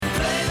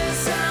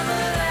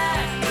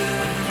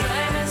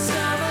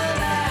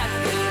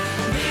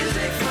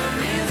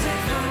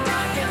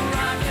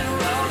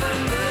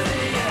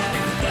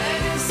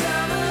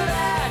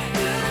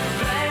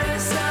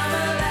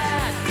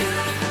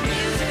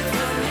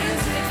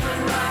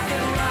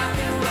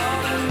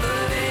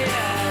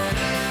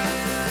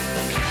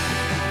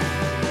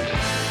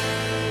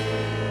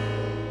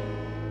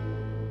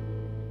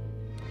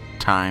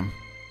Time.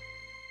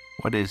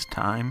 What is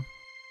time?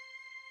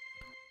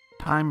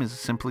 Time is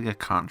simply a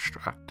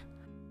construct,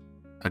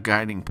 a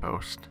guiding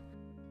post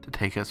to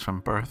take us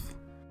from birth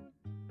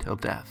till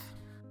death.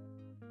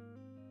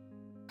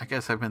 I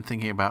guess I've been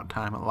thinking about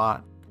time a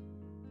lot,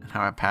 and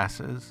how it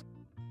passes,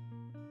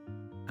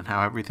 and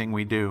how everything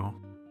we do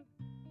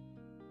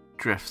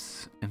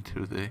drifts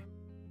into the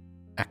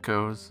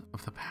echoes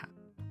of the past.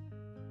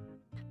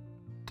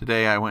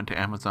 Today I went to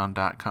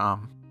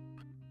Amazon.com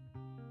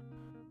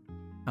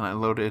and I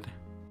loaded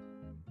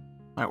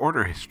my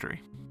order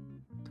history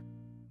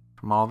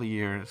from all the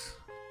years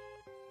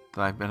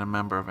that I've been a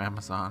member of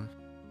Amazon.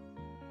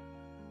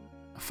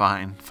 A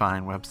fine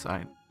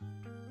website.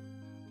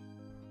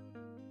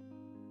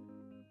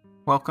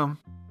 Welcome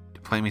to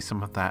Play Me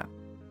Some of That,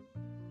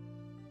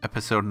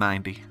 episode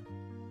 90.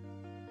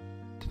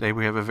 Today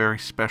we have a very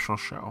special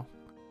show.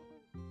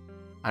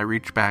 I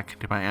reached back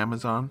into my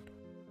Amazon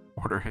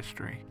order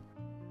history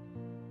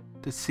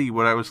to see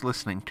what I was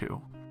listening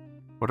to,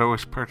 what I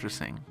was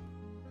purchasing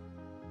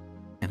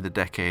in the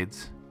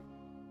decades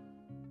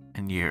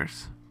and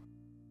years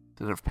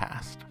that have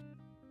passed.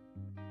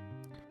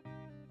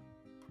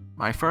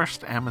 My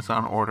first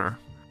Amazon order,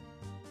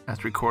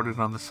 as recorded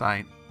on the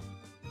site,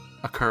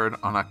 occurred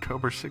on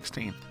October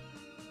 16th,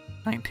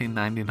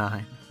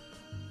 1999.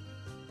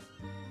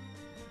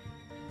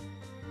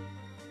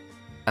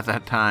 At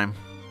that time,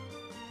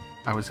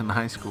 I was in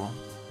high school,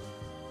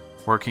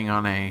 working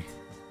on a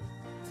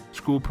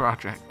school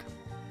project,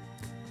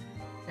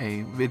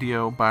 a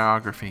video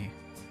biography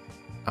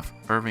of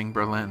Irving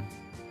Berlin.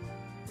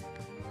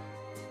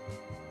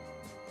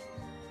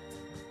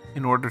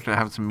 In order to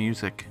have some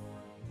music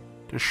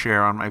to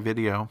share on my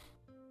video,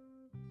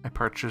 I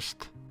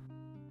purchased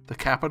the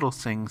Capitol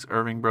Sings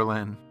Irving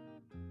Berlin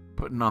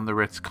Puttin' on the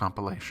Ritz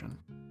compilation,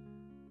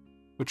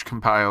 which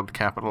compiled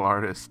Capitol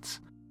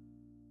artists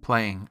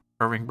playing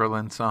Irving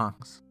Berlin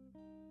songs.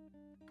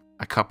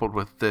 I coupled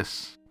with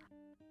this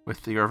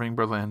with the Irving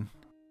Berlin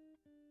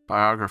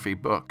biography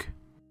book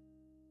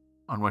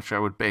on which I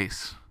would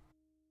base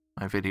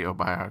my video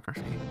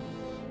biography.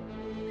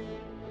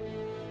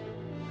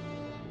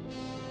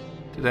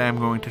 Today I'm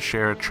going to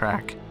share a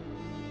track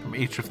from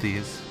each of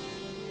these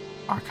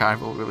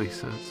archival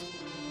releases.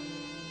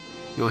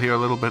 You'll hear a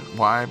little bit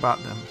why I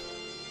bought them,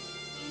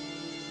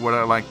 what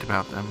I liked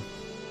about them,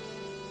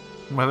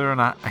 and whether or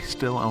not I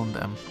still own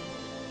them.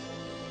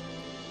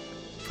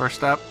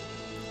 First up,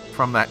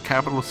 from that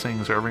Capitol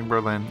Sings Irving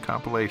Berlin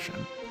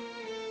compilation,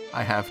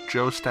 I have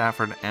Joe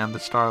Stafford and the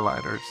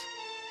Starlighters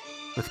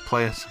with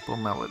Play a Simple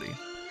Melody.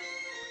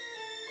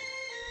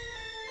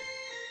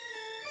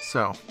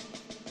 So,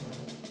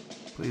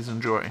 please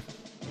enjoy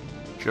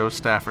Joe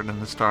Stafford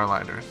and the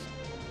Starlighters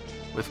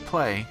with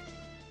Play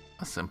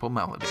a Simple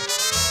Melody.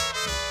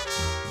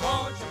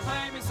 Won't you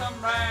play me some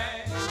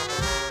rag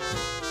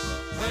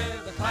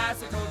with a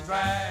classical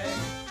drag?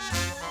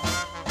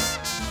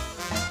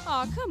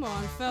 Aw, come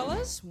on,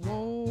 fellas.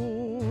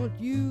 Won't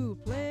you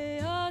play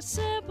a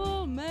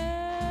simple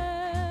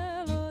melody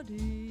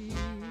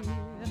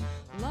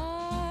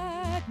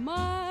like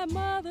my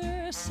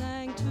mother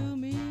sang to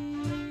me?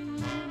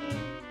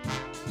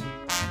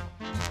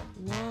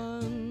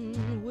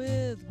 One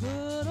with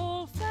good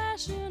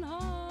old-fashioned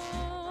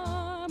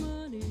harmony.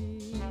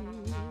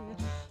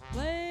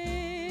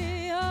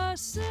 Play a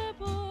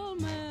simple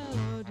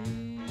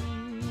melody.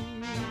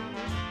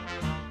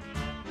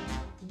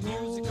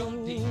 Musical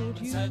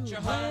demon, set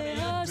your heart in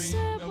a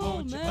dream.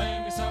 Won't you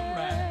play me some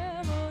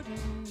rag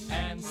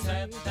and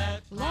set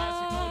that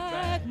classical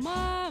drag? Like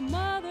my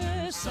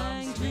mother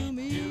sang Some to sweet,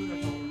 me.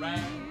 beautiful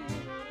rag.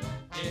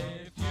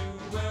 If you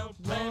will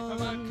play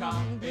from a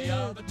copy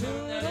of a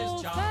tune that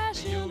is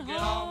choppy, you'll get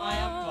all my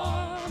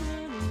applause.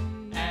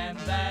 And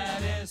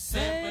that is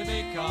simply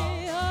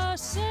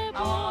because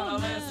I wanna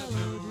listen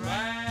to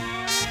rag.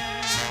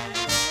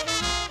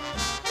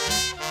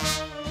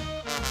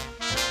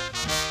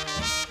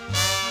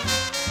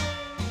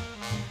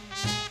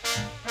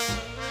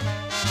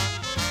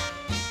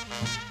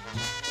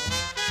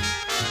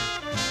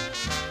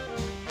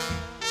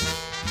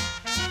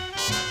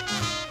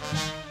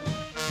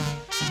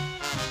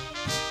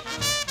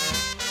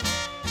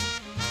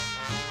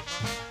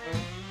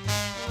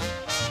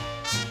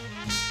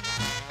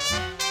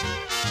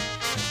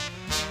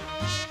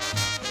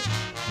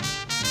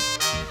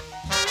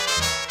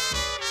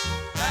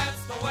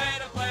 That's the way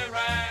to play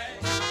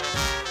rag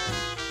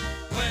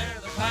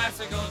with a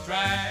classical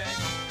drag.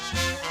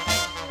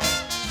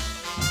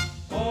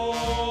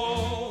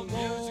 Oh,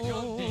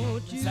 musical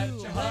demon, set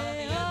your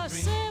honey and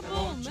dream.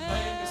 Won't you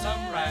play me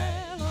some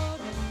rag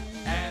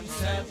and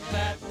set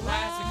that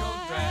classical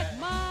drag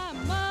My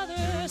mother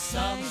to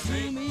some sang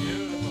sweet, to me.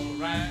 beautiful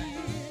rag?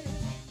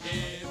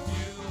 If you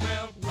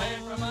will play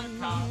from a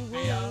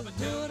copy of a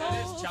tune that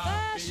is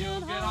choppy,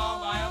 you'll get all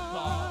my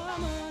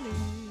applause.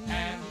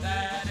 And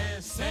that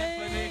is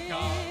simply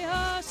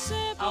because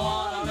I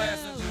wanna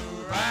listen to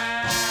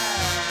rag.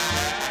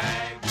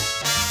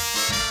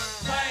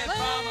 Play it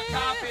from a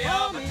copy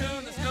of a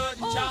tune that's good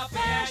and choppy,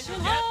 and you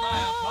get my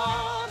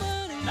applause.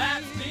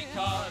 That's because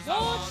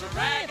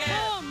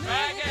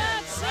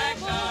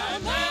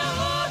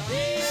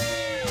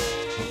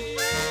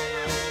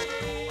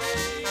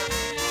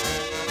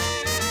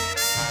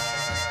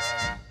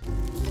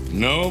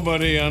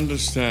Nobody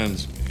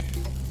understands me.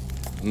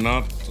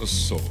 Not a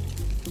soul.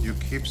 You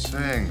keep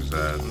saying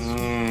that.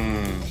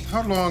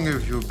 How long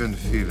have you been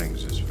feeling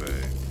this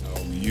way?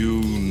 Oh,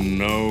 you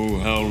know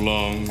how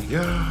long?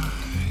 Yeah.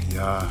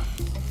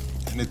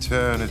 An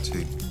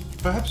eternity.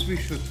 Perhaps we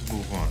should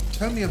move on.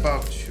 Tell me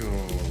about your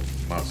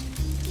mother.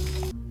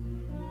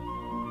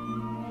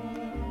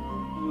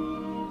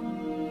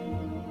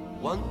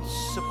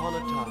 Once upon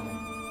a time,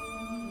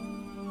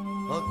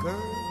 a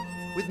girl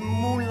with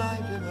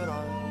moonlight in her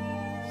eyes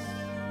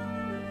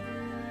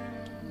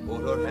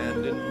put her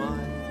hand in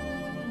mine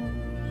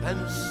and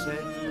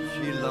said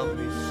she loved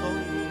me so.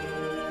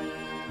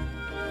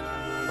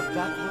 But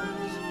that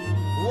was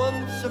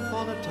once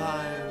upon a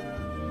time,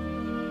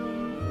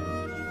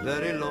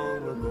 very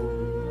long ago.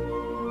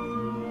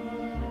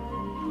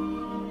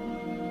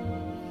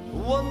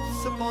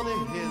 Once upon a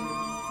hill,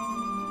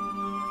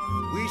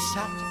 we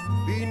sat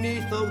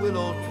beneath a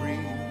willow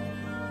tree,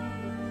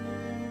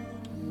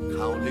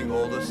 counting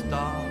all the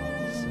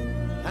stars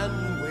and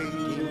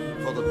waiting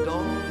for the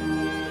dawn.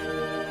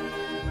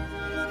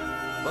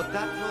 But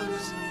that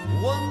was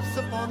once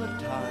upon a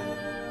time.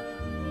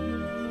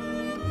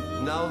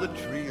 Now the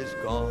tree is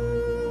gone.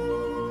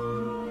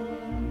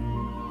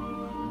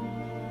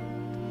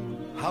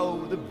 How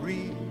the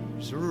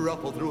breeze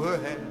ruffled through her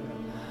hair.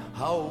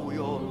 How we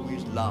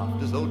always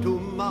laughed as though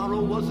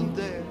tomorrow wasn't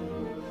there.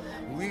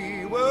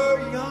 We were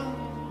young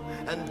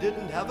and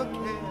didn't have a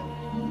care.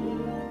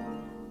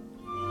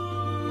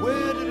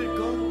 Where did it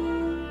go?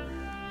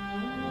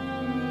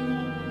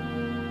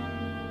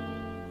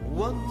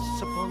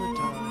 Once upon a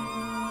time,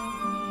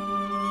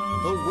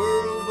 the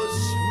world was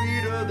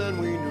sweeter than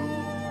we knew.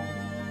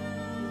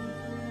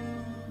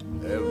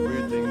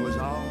 Everything was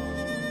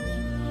ours,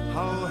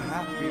 how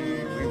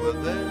happy we were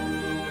then.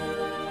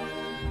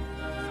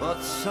 But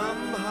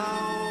somehow,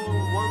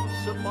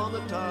 once upon a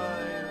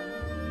time,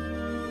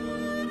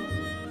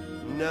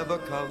 never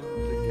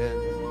comes again.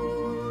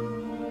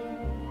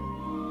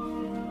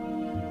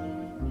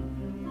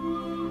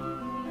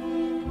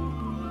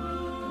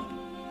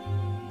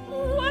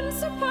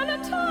 Once upon a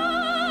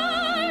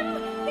time,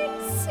 it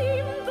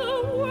seemed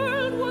the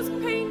world was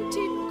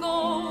painted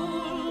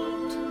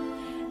gold,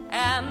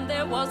 and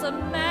there was a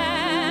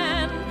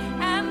man,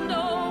 and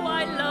oh,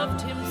 I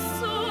loved him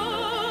so.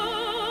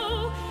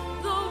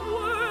 The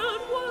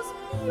world was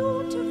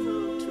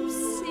beautiful to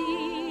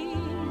see,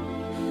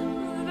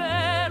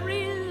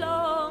 very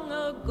long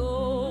ago.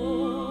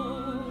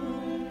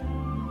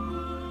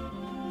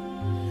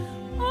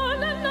 On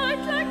a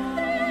night like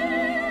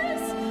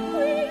this,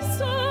 we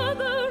saw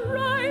the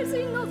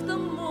rising of the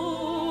moon.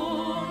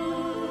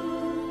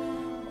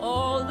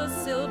 All the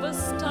silver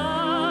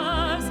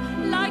stars,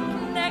 like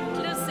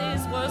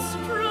necklaces, were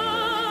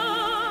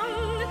strung.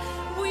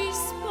 We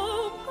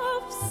spoke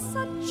of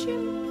such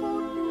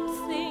important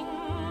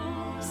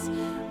things.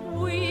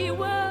 We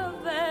were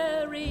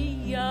very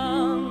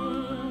young.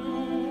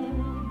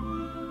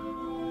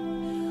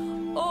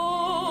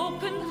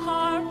 Open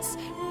hearts,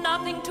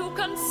 nothing to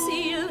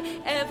conceal.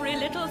 Every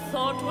little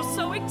thought was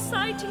so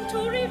exciting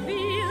to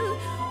reveal.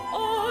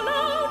 All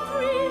our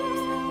dreams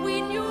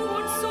we knew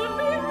would soon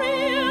be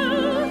real.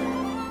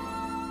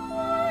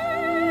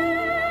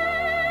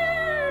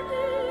 Where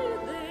did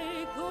they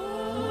go?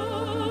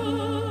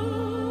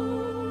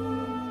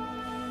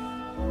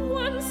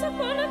 Once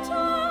upon a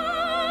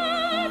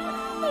time,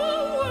 the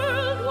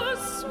world was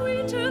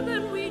sweeter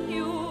than we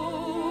knew.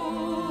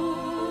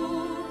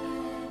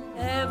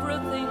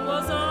 Everything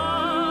was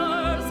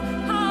ours,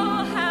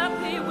 how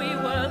happy we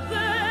were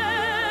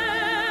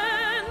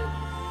then.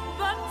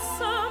 But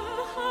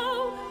somehow,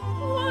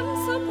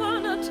 once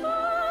upon a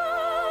time,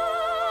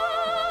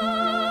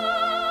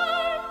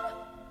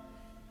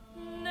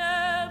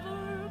 never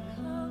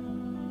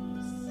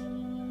comes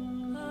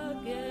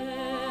again.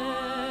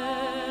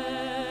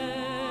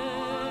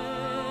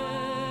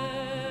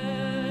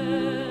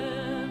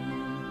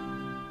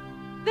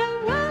 The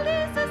world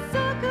is a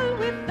circle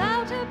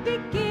without a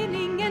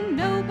beginning, and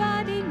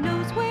nobody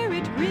knows where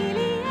it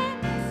really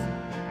ends.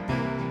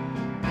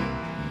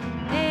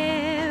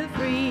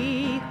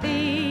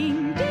 Everything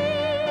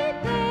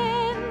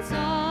depends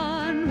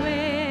on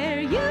where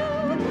you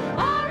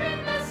are in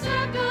the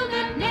circle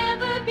that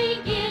never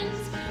begins.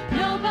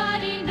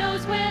 Nobody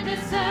knows where the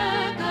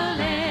circle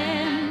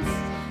ends.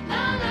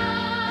 La la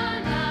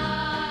la,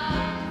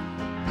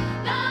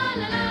 la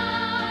la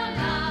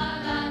la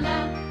la la.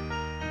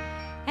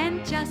 And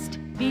just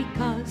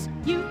because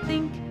you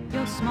think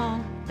you're small,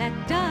 that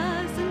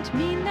doesn't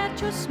mean that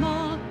you're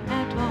small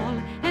at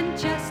all. And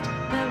just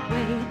the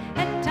way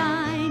a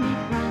tiny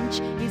branch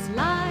is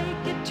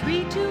like a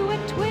tree to a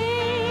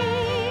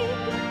twig,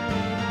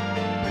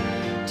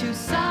 to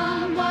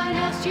someone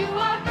else you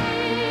are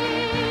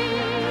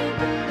big.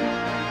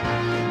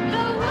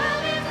 The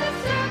world is a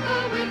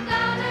circle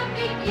without a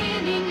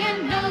beginning, and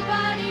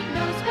nobody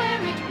knows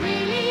where it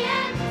really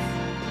ends.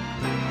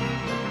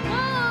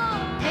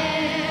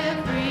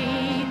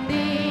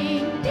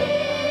 Everything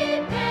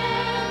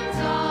depends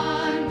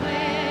on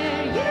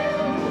where you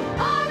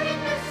are in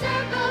the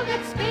circle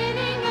that's spinning.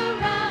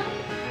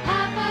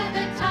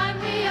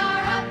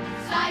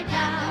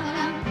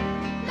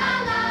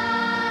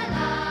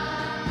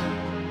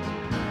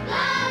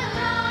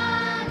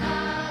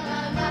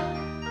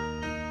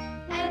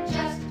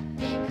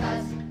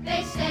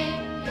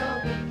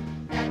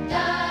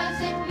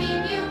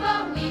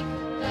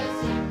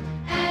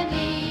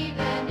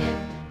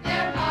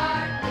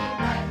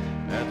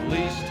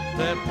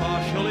 they're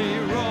partially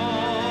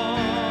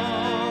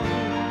wrong.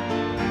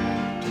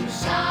 To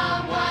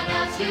someone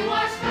else you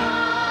are strong.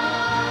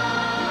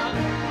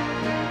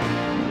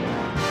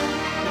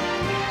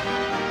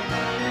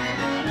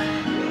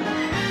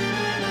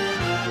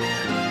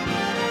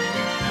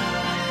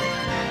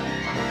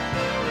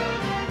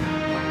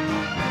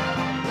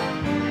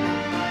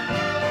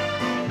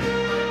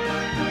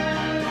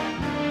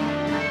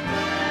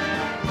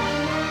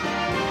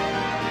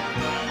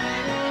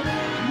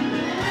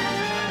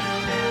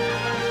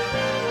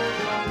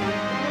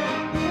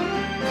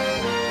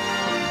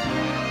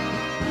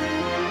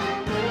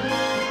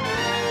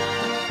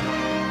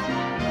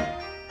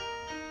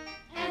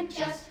 And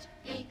just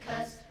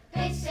because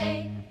they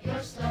say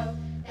you're slow,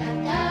 that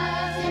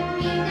doesn't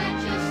mean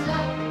that you're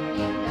slow,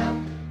 you know.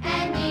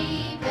 And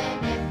even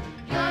if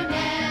you're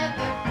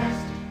never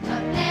first,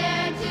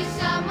 compared to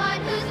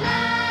someone who's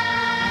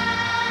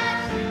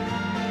last,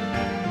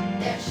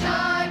 they're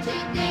sure to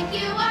think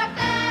you are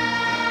fast.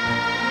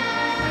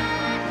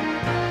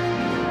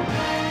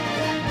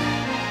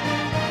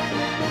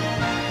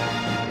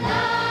 The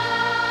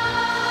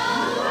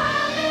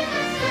world is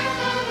a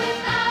circle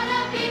without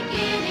a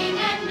beginning,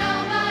 and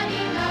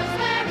nobody knows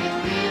where it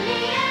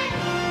really ends.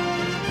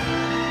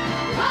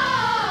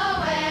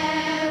 Oh,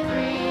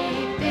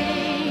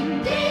 everything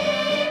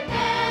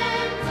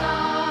depends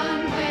on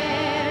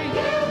where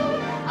you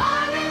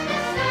are in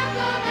the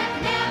circle that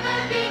never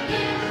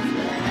begins.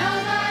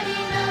 Nobody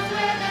knows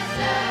where the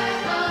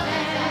circle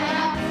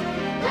ends.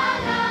 La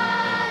la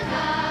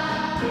la,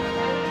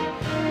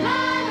 la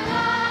la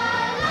la.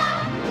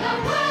 The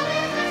world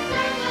is a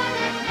circle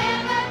that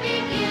never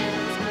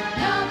begins.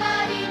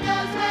 Nobody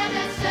knows where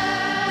the circle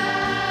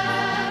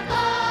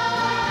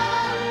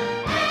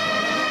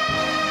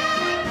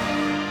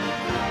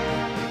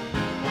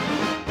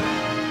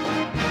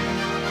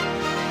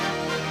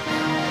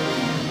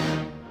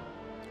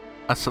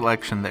A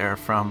selection there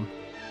from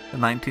the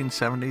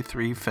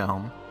 1973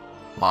 film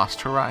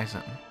Lost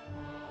Horizon,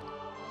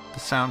 the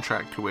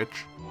soundtrack to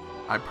which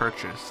I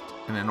purchased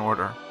in an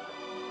order.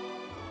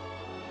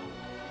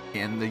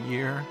 In the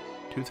year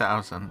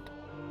 2000,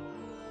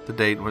 the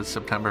date was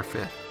September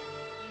 5th.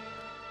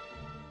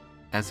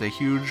 As a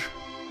huge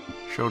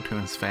show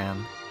tunes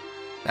fan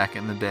back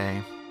in the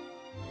day,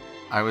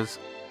 I was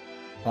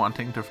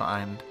wanting to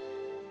find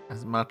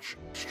as much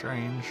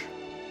strange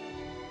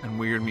and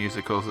weird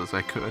musicals as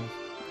I could,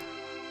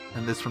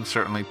 and this one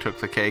certainly took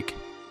the cake.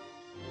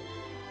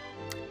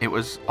 It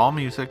was all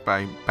music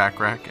by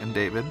Bacharach and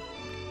David,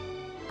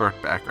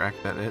 Burt Bacharach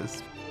that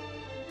is,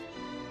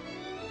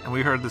 and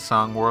we heard the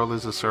song World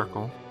is a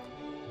Circle,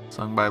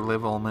 sung by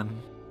Liv Ullman,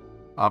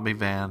 Bobby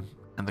Van,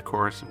 and the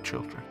chorus of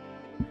children.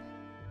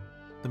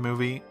 The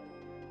movie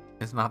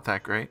is not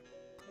that great.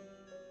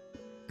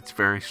 It's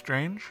very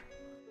strange,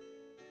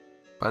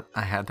 but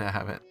I had to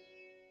have it.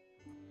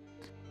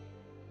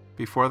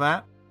 Before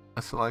that,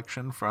 a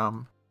selection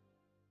from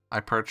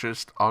I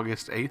purchased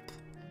August 8th,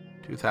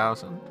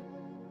 2000.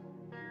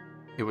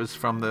 It was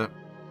from the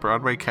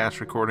Broadway cast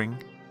recording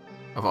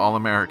of All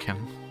American,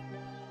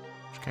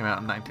 which came out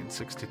in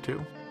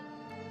 1962.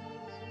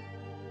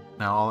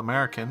 Now, All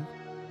American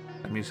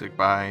had music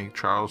by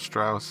Charles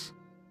Strauss,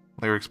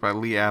 lyrics by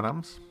Lee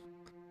Adams,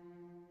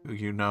 who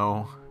you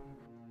know,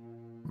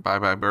 Bye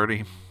Bye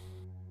Birdie,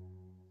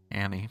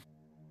 Annie,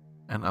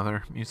 and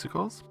other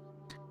musicals.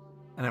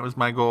 And it was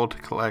my goal to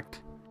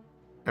collect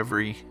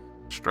every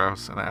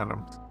Strauss and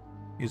Adams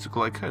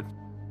musical I could.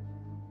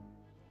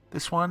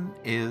 This one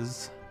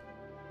is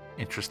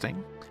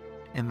interesting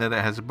in that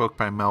it has a book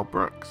by Mel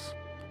Brooks.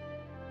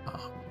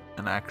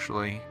 And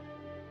actually,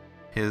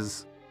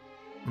 his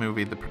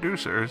movie, The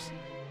Producers,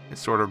 is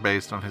sort of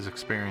based on his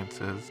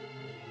experiences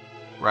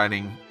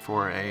writing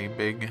for a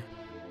big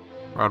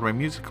Broadway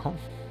musical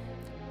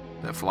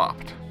that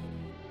flopped.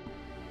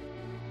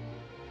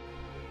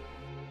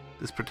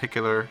 This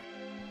particular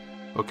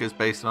book is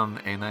based on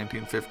a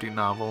 1950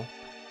 novel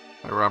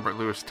by Robert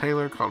Louis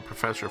Taylor called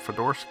Professor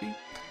Fedorsky,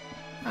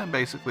 and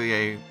basically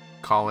a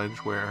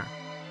college where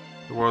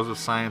the worlds of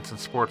science and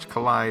sports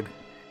collide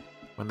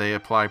when they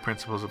apply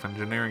principles of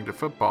engineering to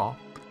football,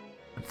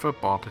 and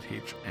football to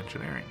teach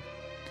engineering.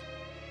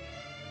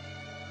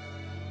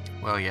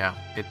 Well, yeah,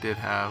 it did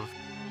have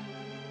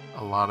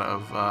a lot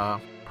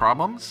of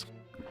problems,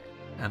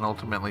 and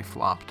ultimately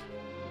flopped.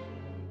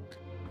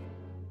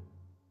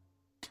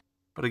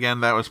 But again,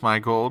 that was my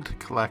goal, to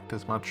collect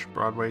as much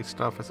Broadway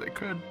stuff as I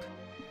could,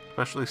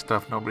 especially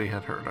stuff nobody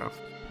had heard of.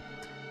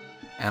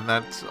 And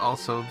that's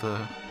also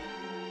the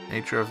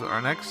nature of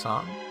our next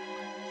song,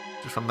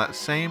 which is from that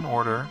same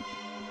order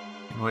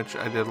in which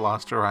I did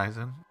Lost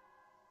Horizon.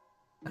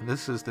 And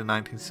this is the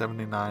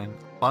 1979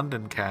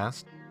 London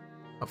cast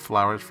of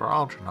Flowers for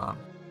Algernon.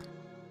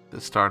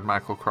 This starred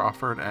Michael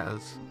Crawford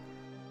as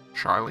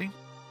Charlie,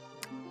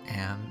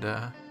 and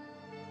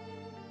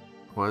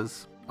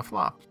was a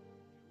flop,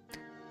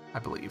 I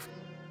believe.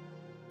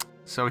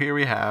 So here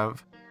we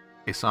have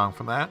a song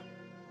from that.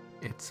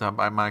 It's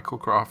by Michael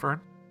Crawford.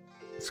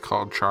 It's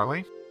called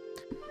Charlie.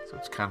 So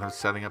it's kind of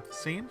setting up the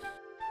scene.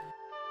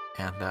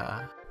 and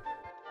I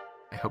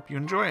hope you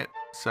enjoy it.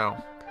 So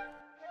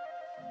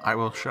I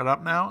will shut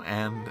up now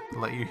and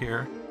let you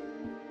hear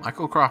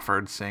Michael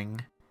Crawford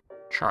sing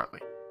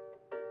Charlie.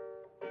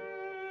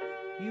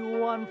 You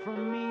want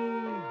from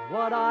me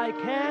what I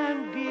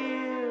can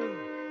give,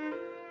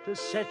 to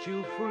set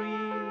you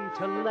free,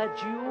 to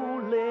let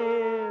you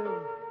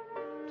live,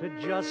 to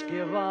just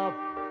give up,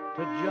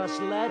 to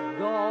just let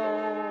go.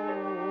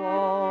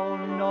 Oh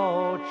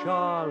no,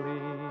 Charlie.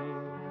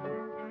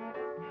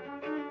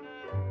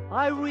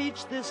 I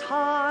reach this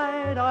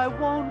height, I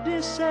won't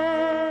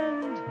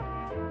descend.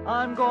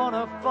 I'm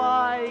gonna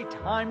fight,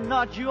 I'm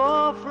not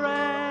your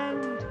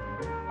friend.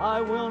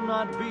 I will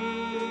not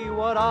be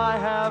what I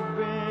have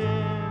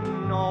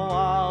been. No,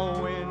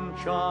 I'll win,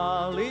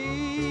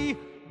 Charlie.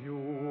 You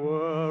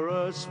were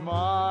a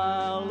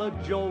smile, a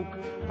joke,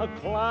 a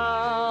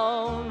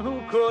clown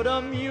who could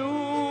amuse.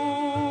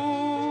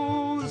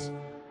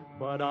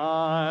 But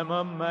I'm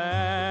a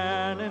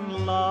man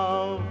in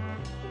love,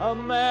 a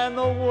man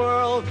the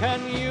world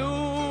can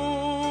use.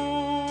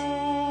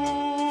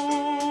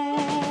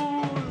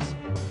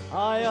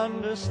 I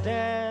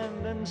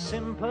understand and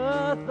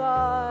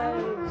sympathize.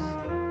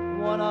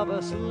 One of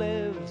us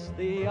lives,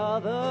 the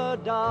other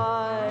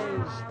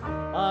dies.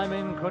 I'm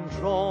in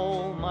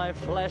control, my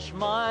flesh,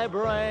 my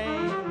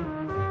brain,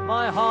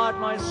 my heart,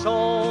 my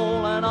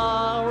soul, and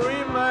I'll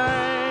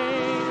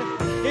remain.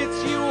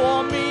 It's you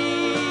or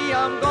me,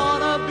 I'm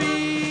gonna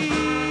be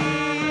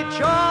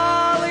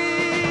Charlie.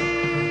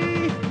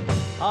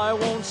 I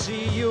won't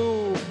see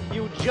you,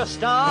 you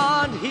just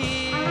aren't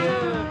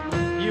here.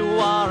 You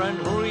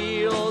aren't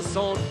real,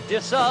 so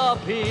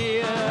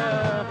disappear.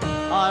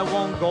 I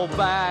won't go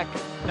back,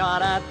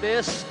 not at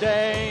this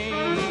stage.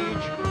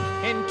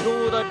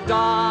 Into the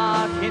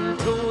dark,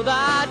 into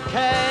that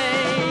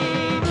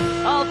cage.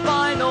 I'll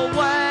find a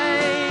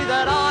way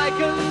that I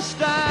can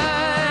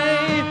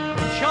stay.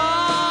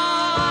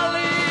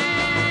 Charlie,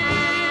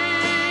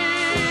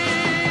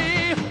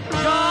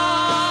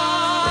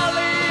 Charlie,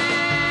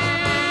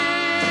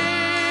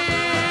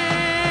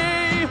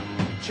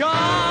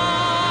 Charlie.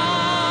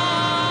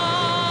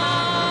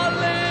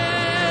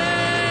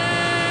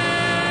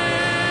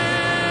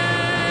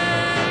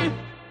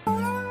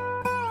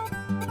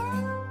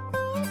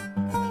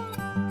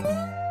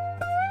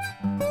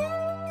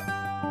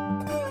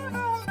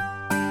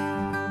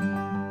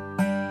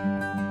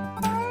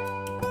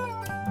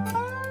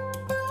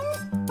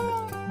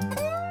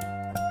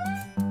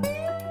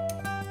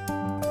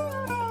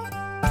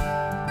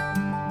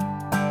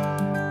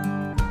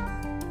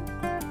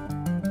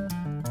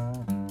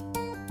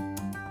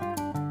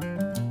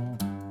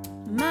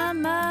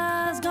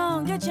 Mama's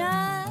gonna get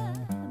ya,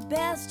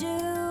 best you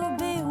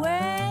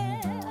beware.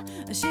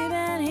 She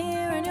been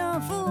hearing your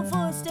full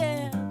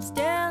footsteps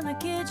down the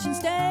kitchen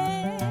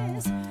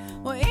stairs.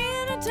 Well,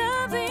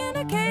 anytime's the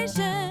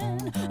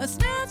indication,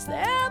 snatch the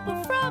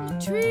apple from the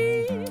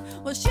tree.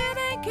 Well, she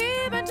been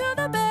keeping to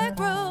the back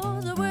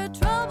roads where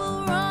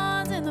trouble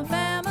runs in the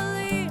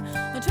family.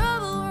 The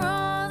trouble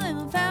runs in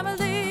the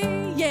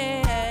family,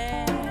 yeah.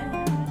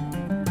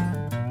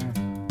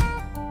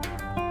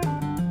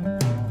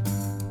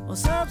 Well,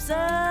 soap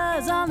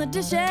suds on the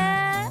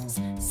dishes,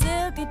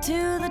 silky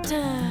to the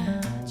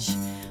touch.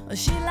 Well,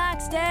 she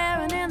likes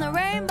staring in the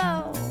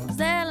rainbows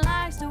and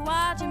likes to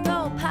watch him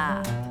go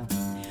pop.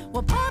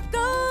 Well, pop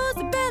goes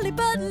the belly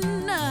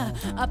button,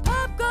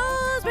 pop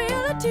goes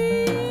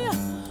reality.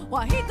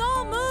 Well, he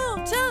gon'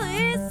 move to the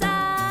east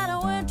side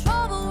when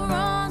trouble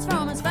runs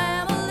from his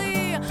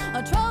family.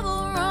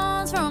 Trouble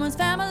runs from his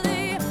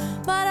family.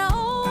 But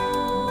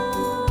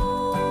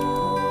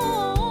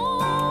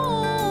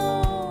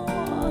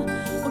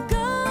we've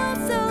got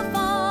so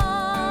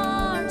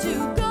far to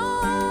go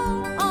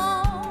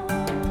on,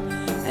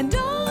 and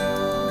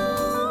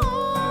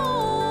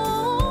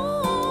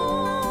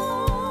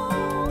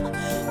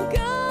we've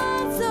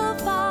got so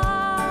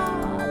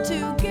far to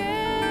get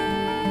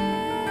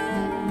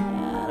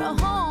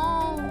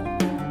home.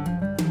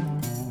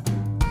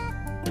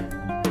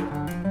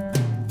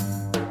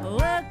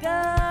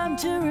 Welcome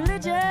to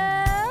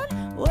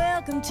religion,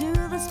 welcome to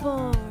the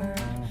sport.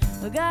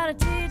 We gotta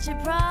teach you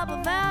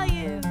proper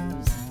values,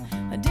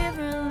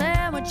 different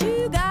than what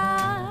you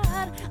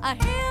got. I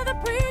hear the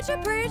preacher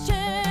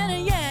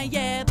preaching,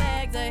 yeah,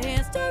 bags of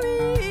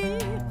history.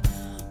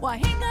 Why,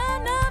 he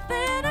got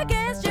nothing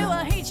against you,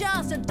 he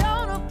just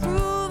don't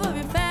approve of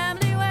your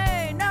family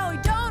way. No, he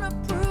don't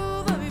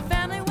approve of your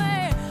family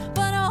way.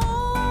 But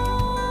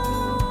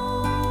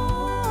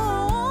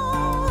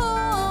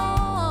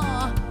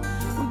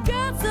we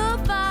got so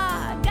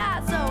far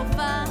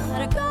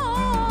to go.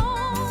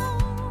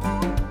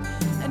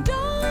 And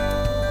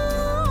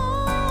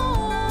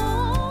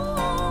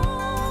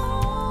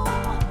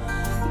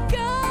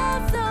got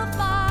so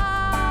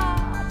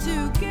far to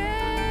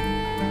get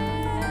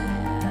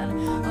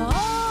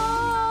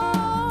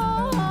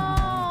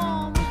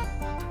home.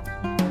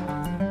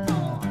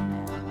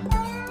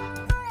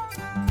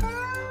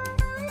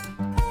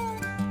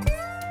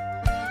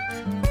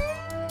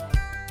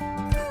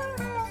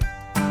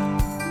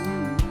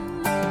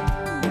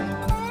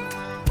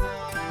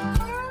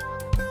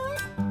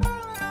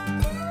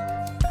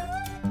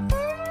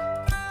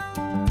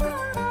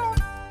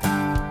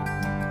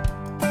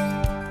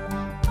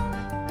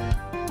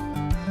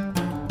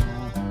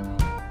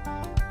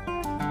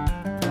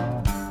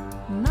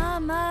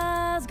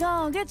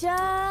 gonna get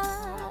ya,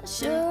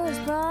 sure as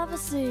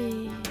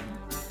prophecy.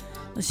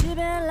 Well, she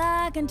been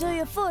likened to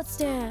your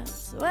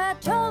footsteps, where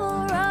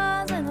trouble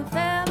runs in the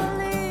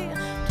family.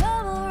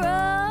 Trouble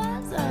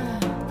runs,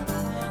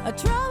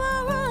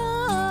 trouble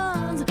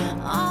runs,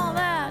 all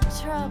that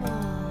trouble.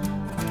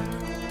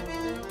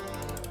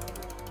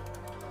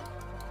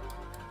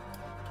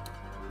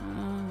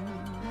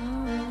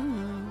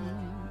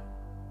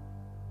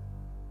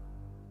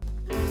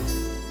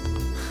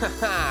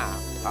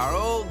 Our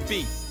old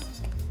beat.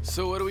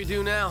 So what do we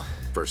do now?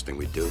 First thing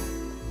we do,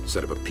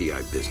 set up a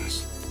PI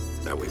business.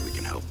 That way we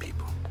can help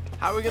people.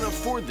 How are we gonna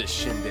afford this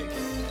shindig?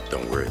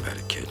 Don't worry about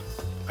it, kid.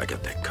 I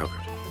got that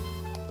covered.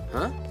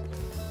 Huh?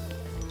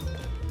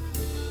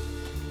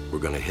 We're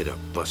gonna hit up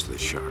Buster the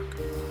Shark.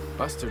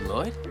 Buster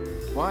Lloyd?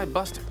 Why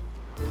Buster?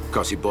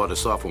 Because he bought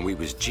us off when we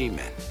was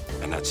G-men,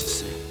 and that's a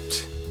sin.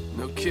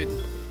 No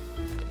kidding.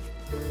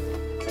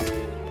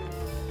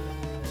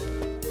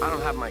 I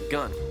don't have my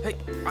gun. Hey,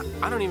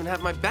 I don't even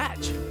have my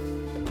badge.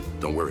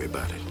 Don't worry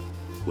about it.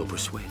 We'll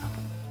persuade him.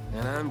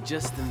 And I'm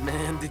just the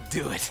man to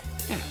do it.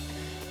 Yeah,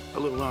 a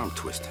little arm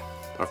twisting.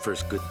 Our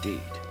first good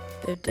deed.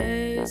 The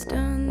day is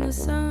done, the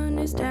sun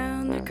is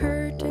down, the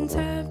curtains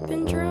have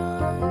been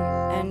drawn,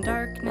 and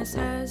darkness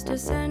has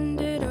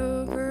descended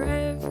over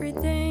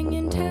everything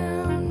in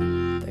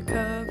town. The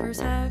covers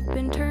have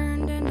been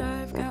turned and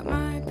I've got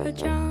my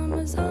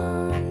pajamas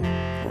on.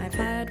 I've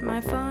had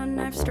my fun,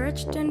 I've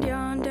stretched and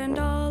yawned, and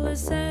all is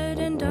said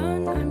and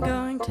done, I'm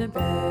going to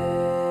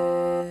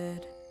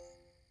bed.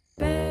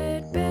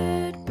 Bed,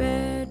 bed,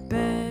 bed,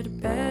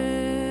 bed,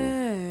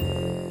 bed.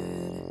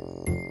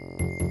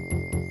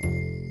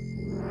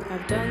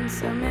 I've done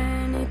so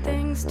many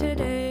things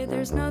today,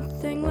 there's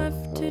nothing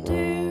left to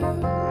do.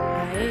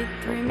 I ate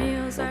 3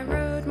 meals, I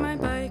rode my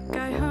bike,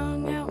 I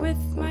hung out with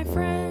my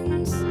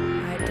friends.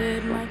 I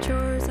did my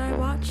chores, I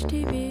watched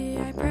TV,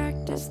 I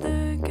practiced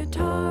the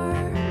guitar.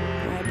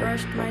 I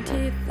brushed my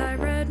teeth, I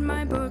read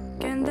my book,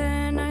 and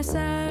then I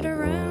sat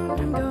around,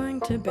 I'm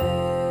going to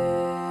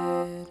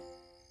bed.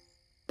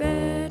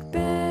 Bed,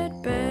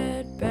 bed,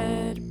 bed,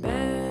 bed,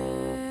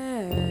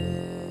 bed.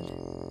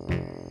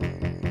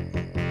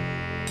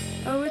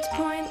 Oh, it's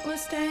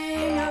pointless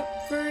staying up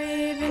for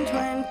even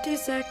 20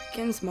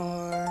 seconds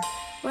more,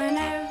 when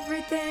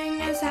everything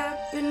has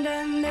happened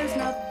and there's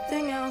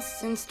nothing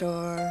else in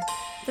store.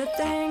 The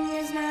thing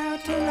is now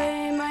to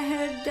lay my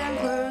head down,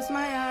 close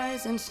my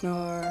eyes and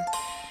snore.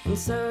 And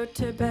so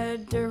to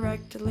bed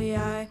directly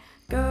I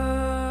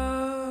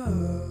go.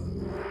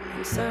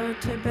 And so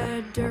to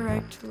bed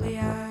directly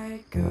I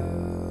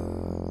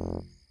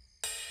go.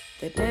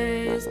 The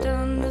day is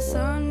done, the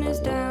sun is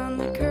down,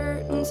 the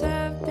curtains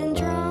have been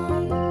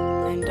drawn,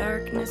 and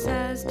darkness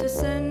has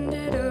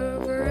descended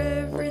over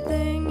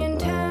everything in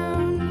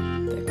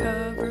town. The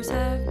covers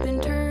have been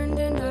turned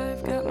and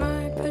I've got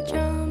my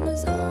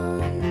pajamas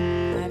on.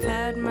 I've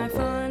had my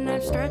fun,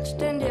 I've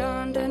stretched and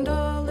yawned, and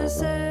all is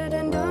said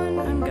and done,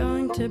 I'm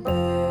going to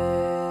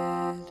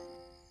bed.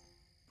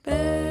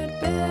 Bed,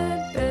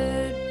 bed,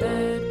 bed,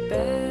 bed,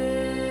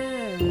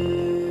 bed.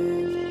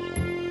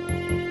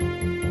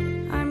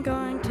 I'm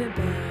going to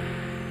bed.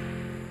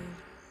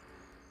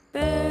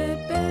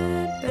 Bed,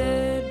 bed,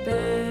 bed,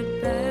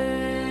 bed, bed.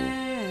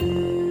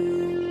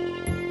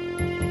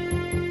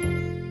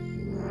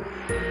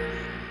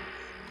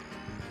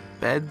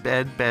 Bed,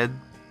 Bed, Bed,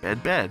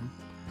 Bed, Bed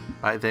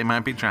by They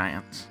Might Be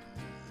Giants.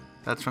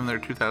 That's from their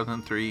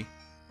 2003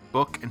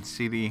 book and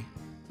CD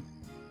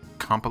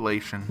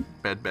compilation,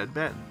 Bed, Bed,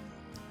 Bed.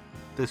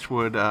 This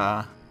would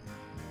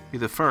be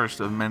the first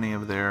of many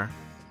of their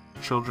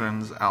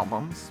children's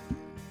albums.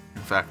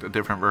 In fact, a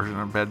different version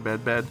of Bed,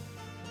 Bed, Bed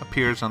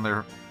appears on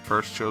their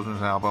first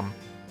children's album,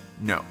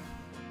 No.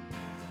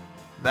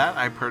 That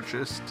I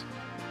purchased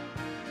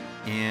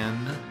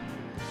in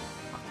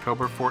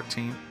October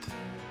 14th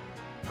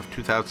of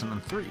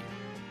 2003.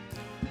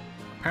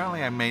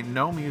 Apparently I made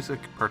no music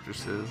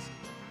purchases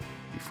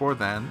before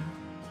then.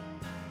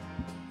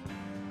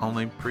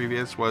 Only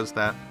previous was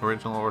that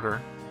original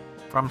order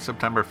from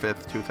September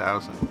 5th,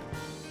 2000,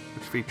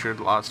 which featured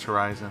Lost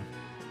Horizon,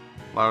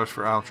 Flowers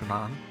for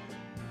Algernon,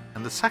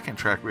 and the second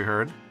track we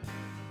heard,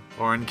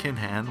 Lauren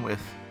Kinhan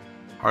with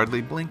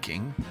Hardly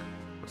Blinking,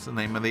 was the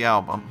name of the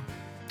album.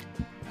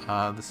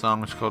 The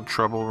song was called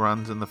Trouble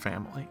Runs in the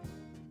Family.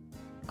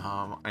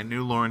 I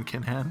knew Lauren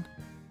Kinhan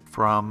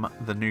from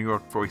the New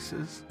York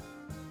Voices,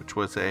 which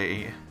was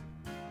a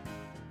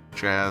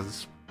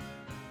jazz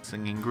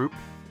singing group,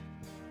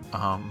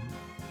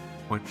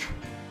 which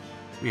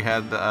we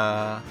had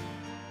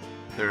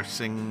their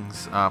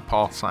Sings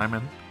Paul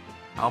Simon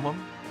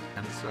album,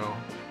 and so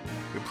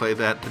we played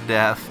that to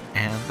death,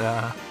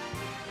 and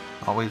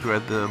always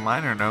read the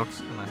liner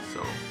notes, and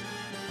so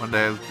one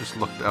day I just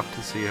looked up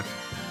to see if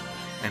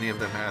any of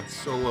them had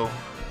solo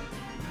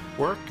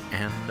work,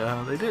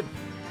 and they did.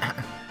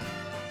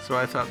 So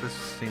I thought this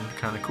seemed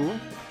kind of cool,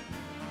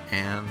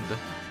 and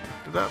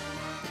picked it up.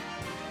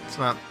 It's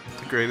not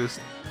the greatest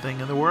thing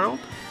in the world,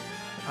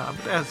 but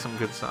it has some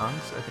good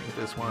songs. I think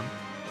this one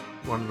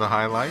of the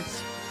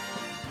highlights.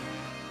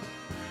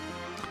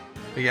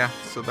 But yeah,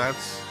 so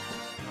that's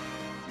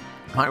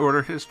my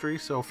order history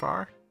so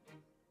far.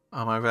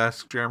 I've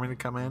asked Jeremy to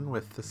come in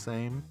with the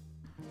same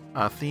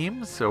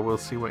theme, so we'll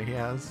see what he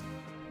has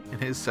in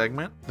his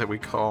segment that we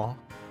call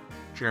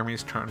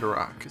Jeremy's Turn to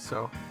Rock.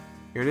 So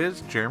here it is,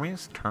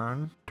 Jeremy's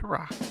Turn to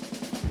Rock.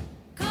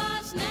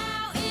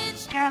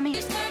 Jeremy.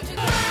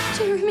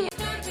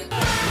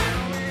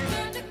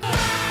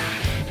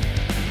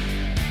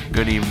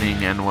 Good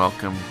evening and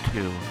welcome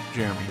to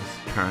Jeremy's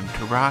Turn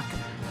to Rock.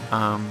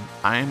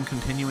 I am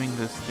continuing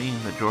this theme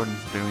that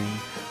Jordan's doing.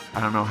 I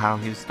don't know how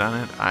he's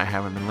done it. I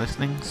haven't been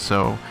listening,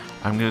 so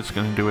I'm just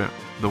going to do it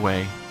the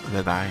way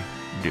that I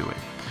do it.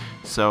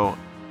 So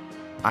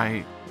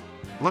I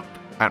looked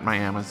at my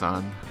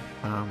Amazon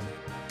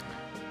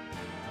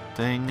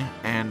thing,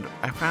 and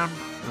I found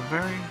the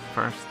very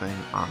first thing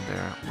on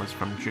there was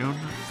from June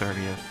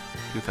 30th,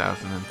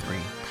 2003,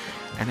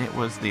 and it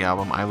was the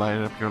album I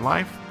Lighted Up Your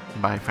Life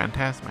by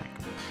Phantasmic.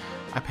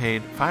 I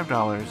paid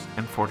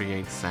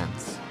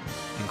 $5.48,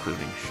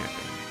 including shipping.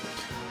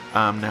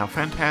 Now,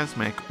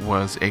 Phantasmic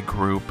was a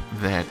group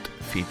that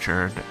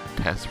featured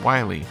Tess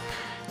Wiley,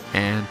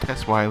 and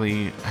Tess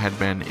Wiley had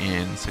been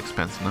in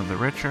Sixpence None the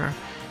Richer,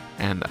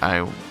 and I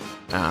am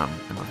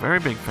a very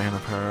big fan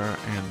of her,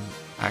 and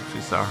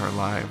actually saw her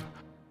live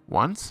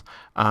once.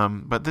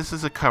 But this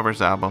is a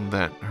covers album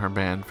that her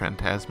band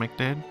Phantasmic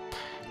did,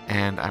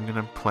 and I'm going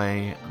to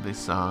play the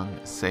song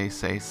Say,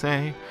 Say,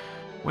 Say,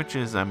 which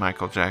is a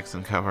Michael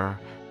Jackson cover,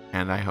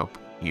 and I hope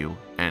you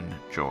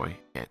enjoy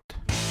it.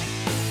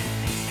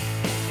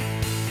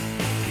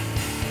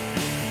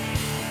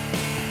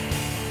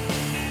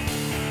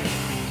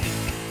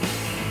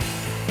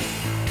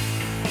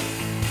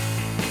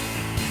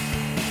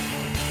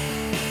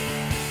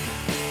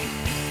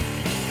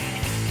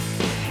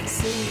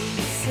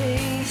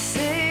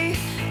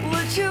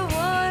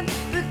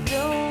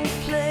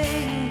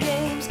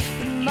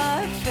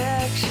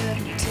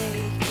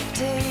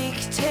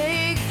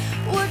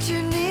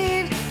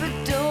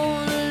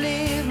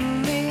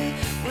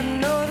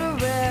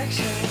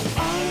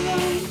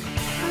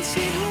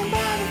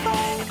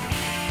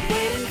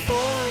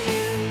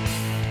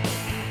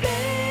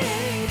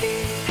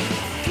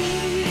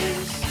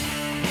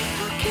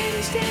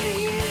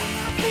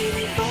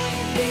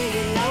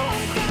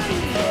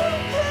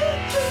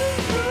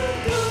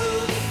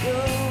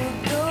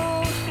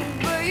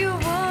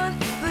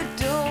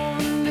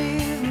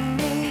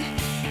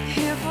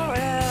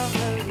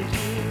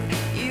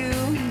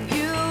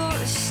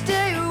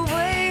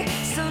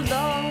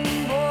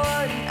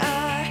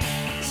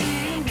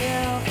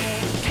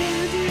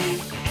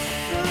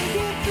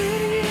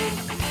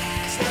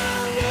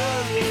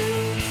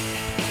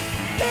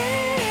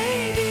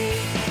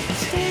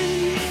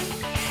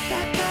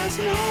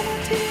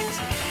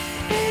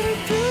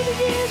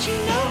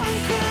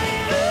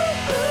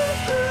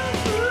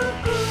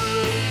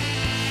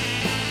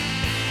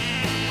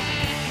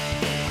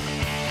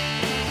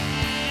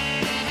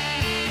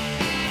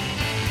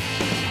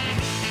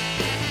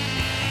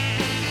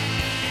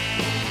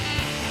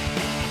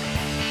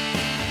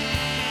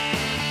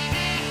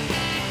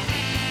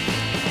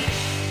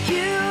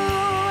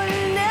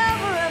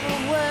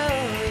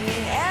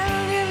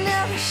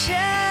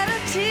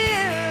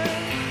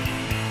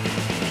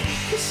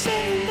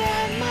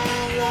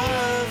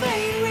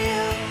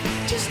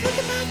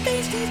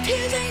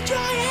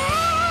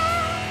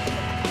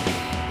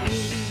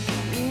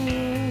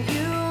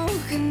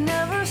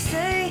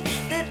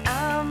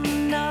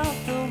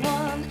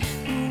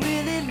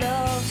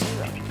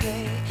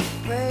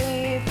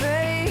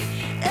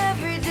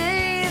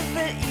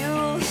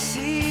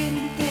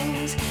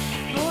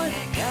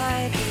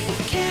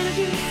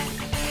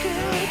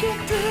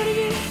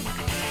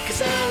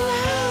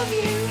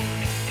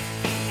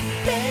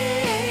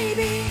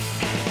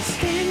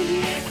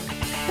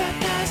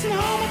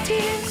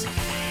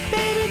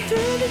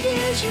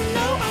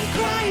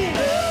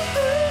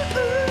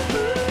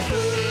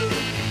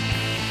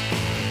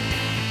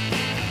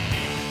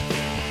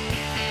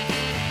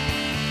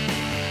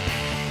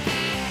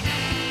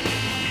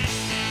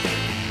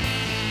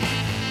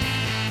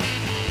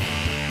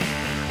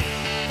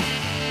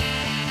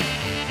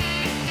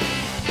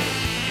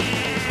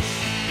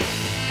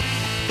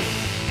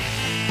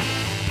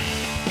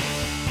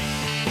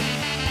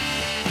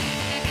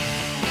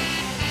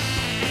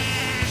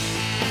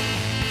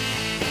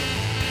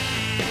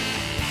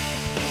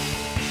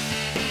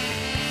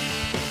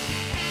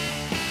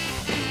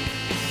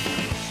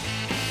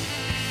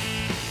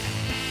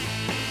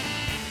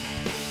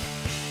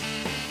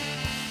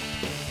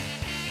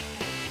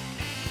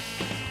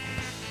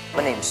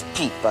 My name's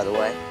Pete, by the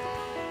way.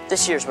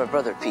 This here's my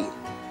brother, Pete.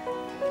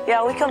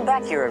 Yeah, we come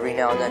back here every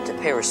now and then to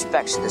pay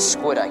respects to the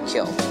squid I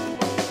killed.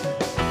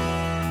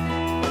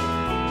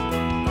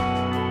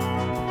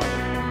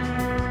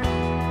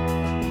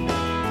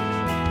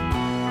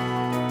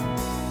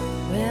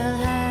 Well,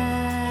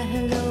 hi,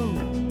 hello,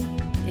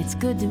 it's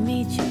good to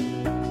meet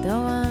you,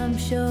 though I'm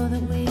sure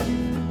that we've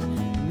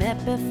met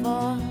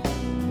before.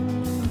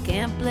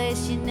 Can't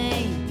place your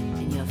name,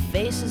 and your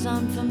face is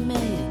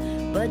unfamiliar.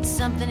 but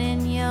something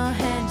in your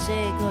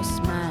handshake or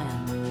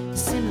smile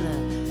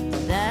similar to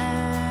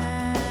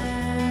that,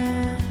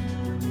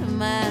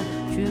 my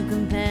true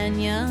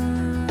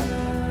companion.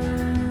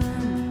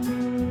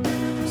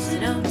 So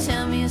don't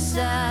tell me you're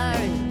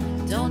sorry,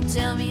 don't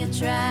tell me you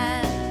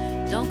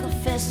tried, don't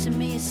confess to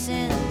me your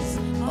sins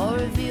or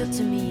reveal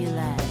to me your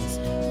lies.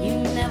 You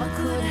never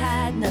could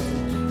hide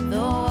nothing, though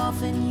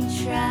often you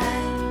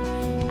tried.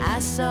 I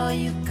saw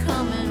you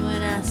coming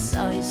when I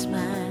saw you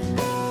smile.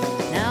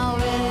 Now I'll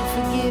really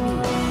forgive you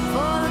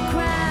for the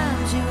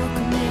crimes you will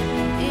commit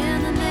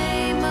in the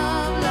name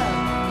of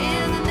love,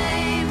 in the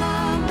name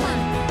of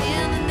money,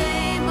 in the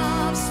name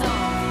of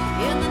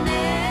song, in the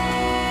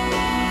name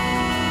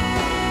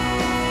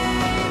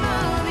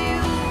of you,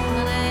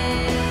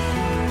 honey.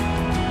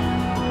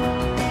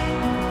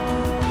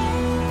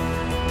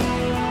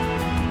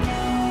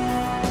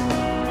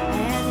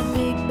 And the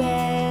big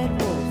bad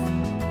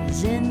wolf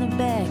is in the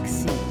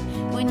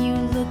backseat. When you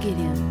look at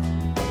him,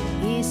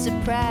 he's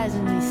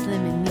surprisingly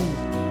slim and neat.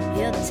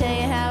 He'll tell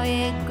you how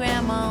he ate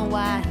grandma,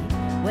 why he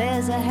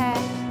wears a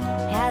hat,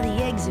 how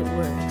the exit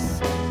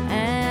works,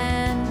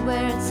 and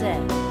where it's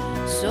at.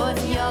 So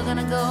if you're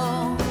gonna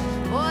go,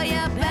 boy,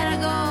 you better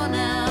go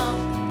now.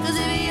 'Cause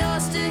if you're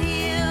still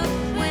here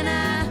when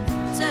I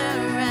turn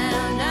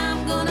around,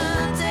 I'm gonna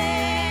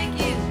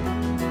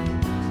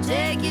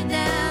take you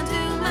down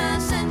to my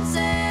senses.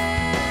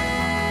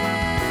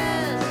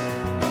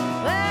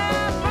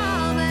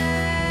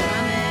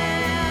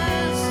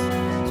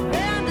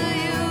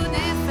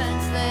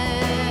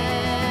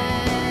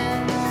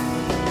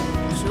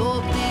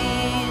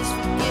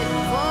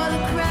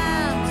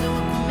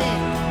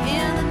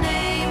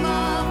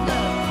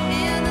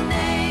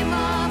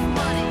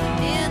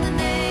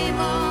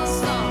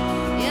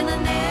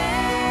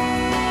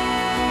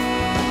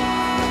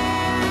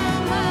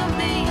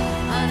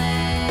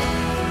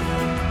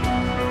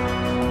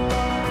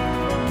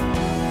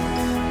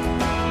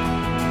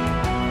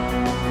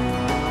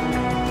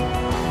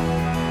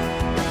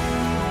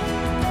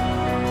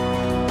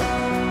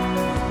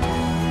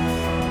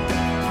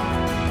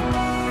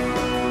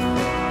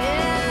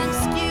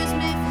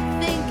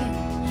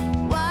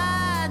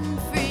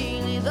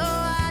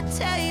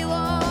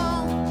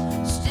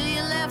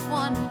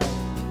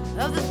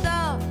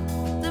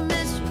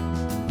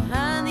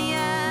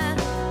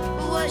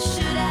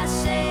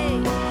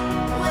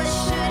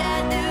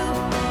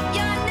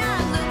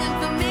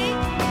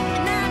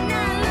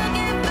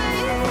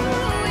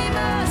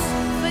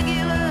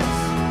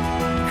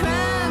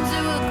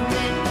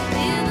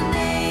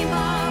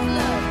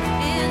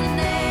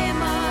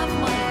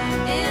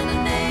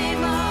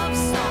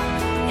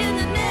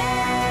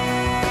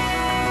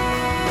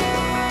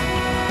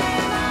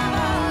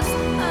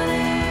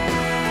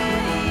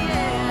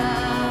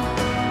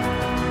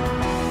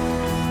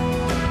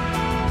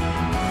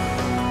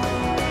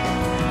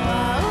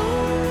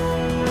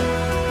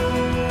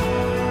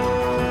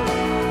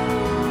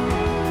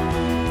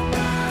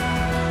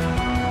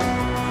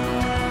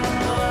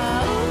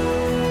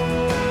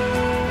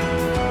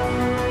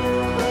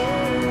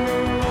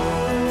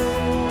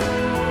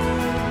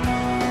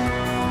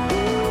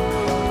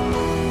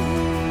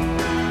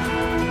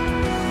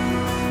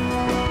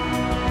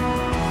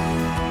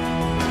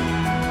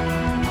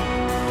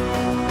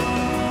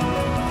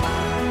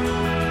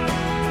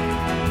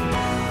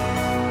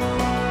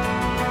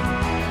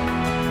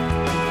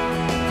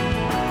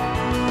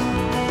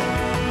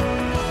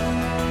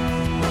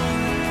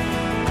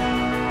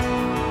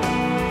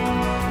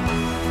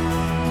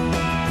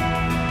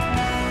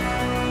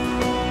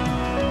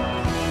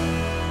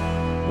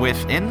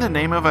 With In the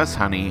Name of Us,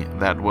 Honey,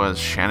 that was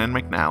Shannon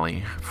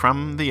McNally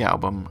from the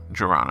album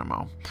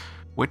Geronimo,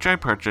 which I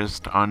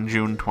purchased on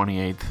June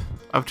 28th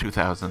of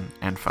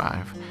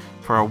 2005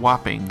 for a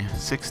whopping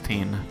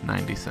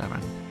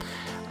 $16.97.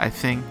 I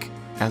think,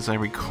 as I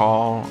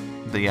recall,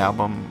 the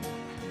album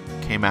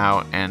came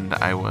out and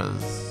I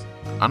was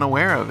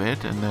unaware of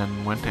it, and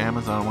then went to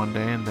Amazon one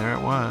day and there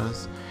it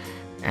was,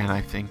 and I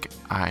think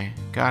I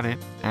got it,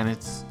 and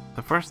it's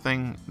the first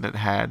thing that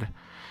had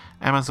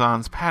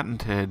Amazon's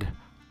patented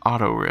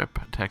auto-rip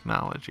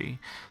technology,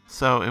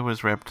 so it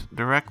was ripped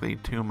directly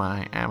to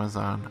my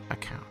Amazon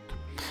account.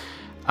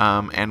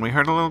 And we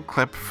heard a little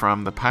clip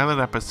from the pilot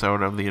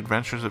episode of The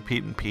Adventures of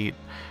Pete and Pete,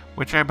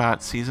 which I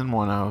bought season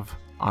 1 of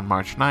on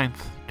March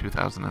 9th,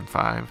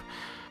 2005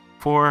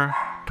 for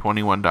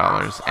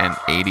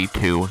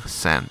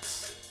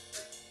 $21.82.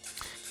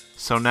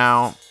 So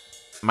now,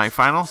 my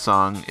final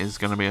song is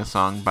going to be a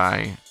song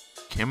by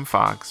Kim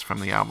Fox from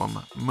the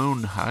album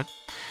Moon Hut.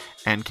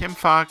 And Kim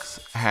Fox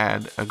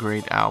had a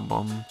great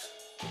album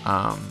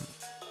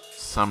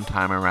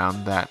sometime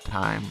around that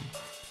time.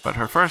 But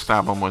her first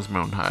album was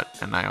Moon Hut,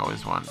 and I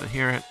always wanted to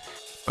hear it,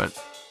 but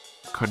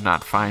could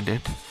not find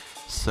it.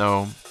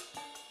 So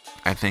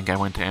I think I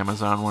went to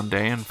Amazon one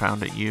day and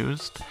found it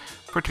used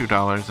for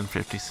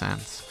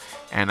 $2.50.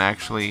 And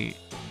actually,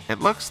 it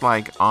looks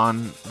like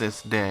on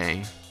this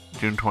day,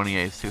 June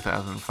 28th,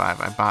 2005,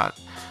 I bought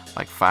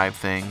like 5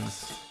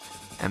 things,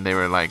 and they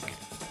were like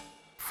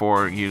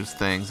 4 used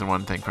things and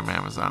 1 thing from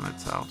Amazon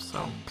itself.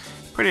 So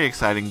pretty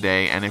exciting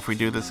day, and if we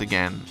do this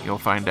again, you'll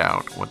find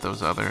out what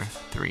those other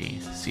 3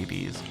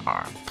 CDs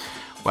are.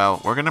 Well,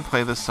 we're going to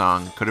play the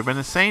song Could Have Been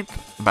a Saint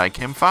by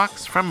Kim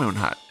Fox from Moon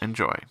Hut.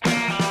 Enjoy.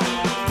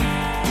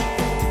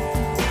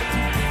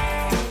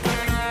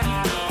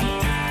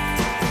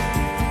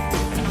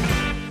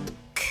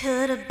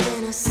 Could have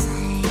been a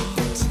saint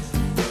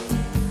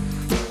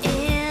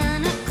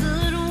in a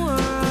good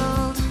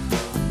world.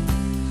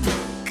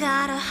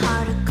 Got a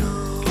heart of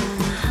gold.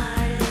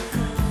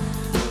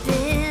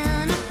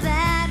 Been a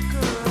bad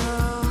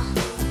girl.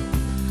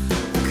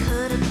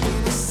 Could have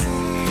been a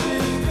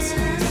saint.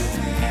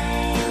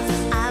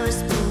 I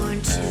was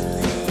born too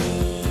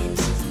late.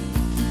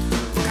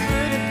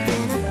 Could have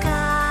been a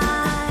goddess.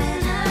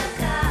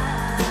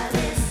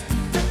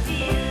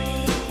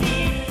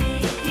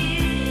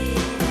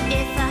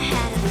 If I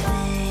had a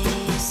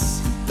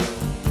face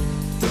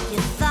you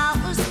thought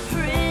was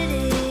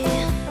pretty,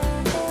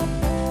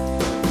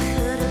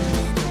 could have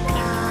been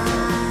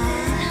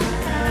a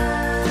god.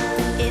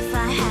 If I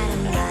had a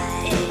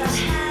light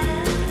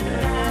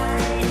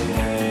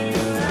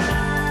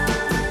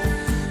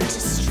to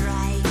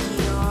strike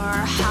your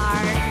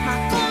heart, my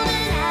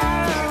golden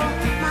arrow,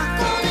 my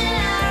golden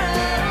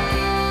arrow.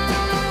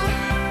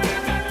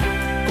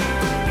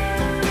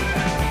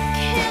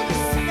 Kill the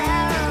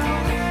sparrow,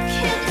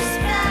 kill the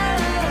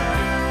sparrow.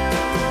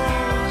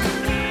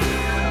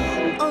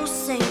 Oh,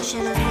 Saint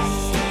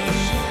Genevieve,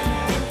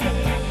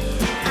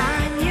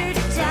 I'm your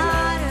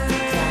daughter,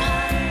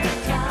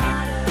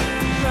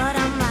 but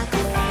I'm like a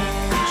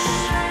fish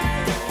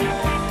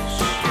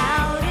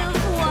out of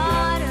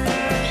water.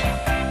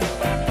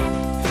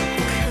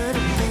 Could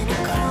have been a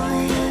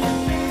coin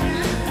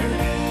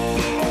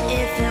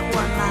if it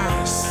were my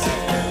seed.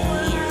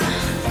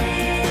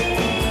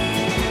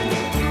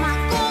 My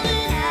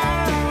golden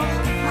arrow,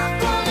 my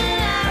golden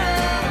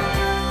arrow.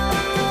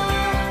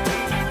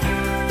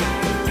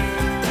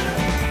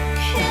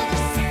 Kill the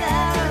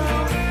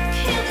sparrow,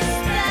 kill the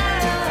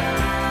sparrow.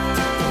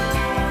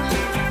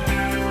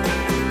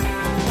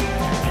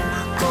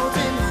 My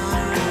golden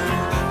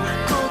arrow, my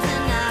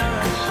golden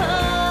arrow.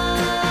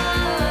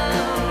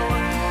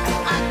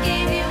 I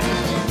gave you a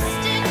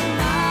lipstick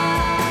mark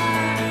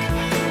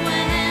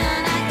when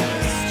I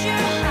kissed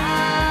your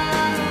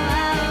heart.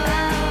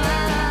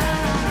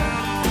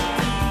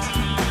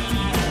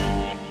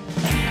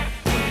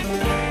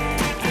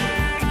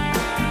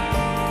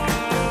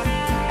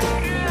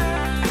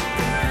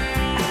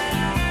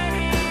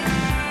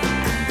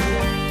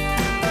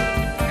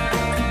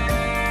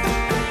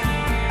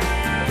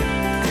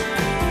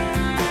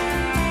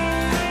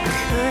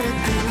 Could have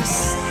been a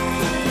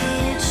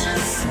sage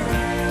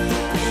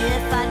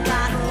if I'd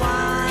got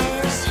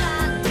wise.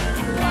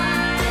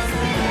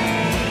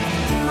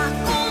 My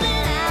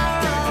golden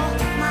arrow,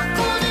 my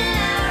golden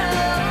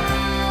arrow.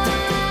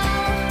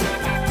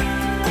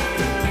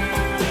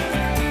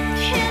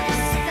 Kill the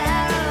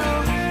sparrow,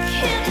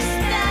 kill the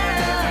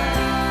sparrow.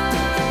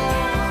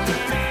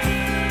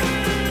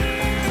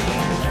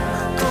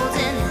 My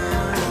golden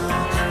arrow,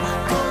 my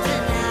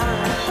golden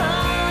arrow.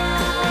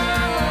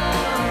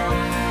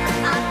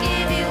 I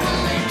gave you a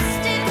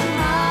lipstick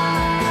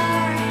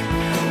mark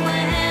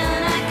when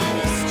I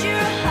kissed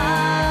your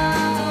heart.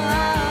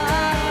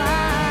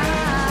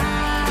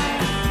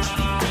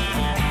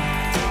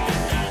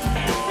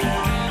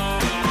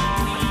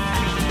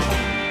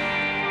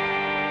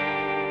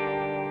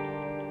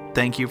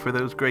 Thank you for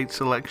those great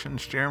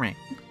selections, Jeremy.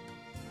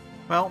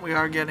 Well, we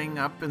are getting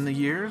up in the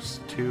years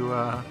to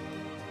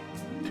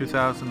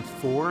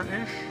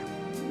 2004-ish.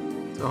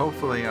 So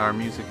hopefully our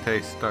music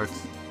taste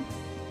starts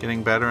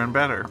getting better and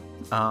better.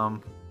 I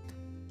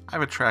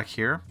have a track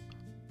here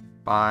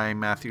by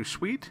Matthew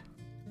Sweet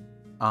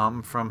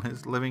from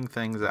his Living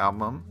Things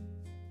album.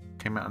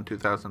 Came out in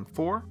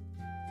 2004.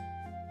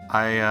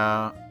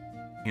 I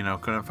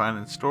couldn't find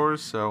it in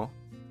stores, so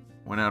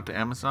went out to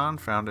Amazon,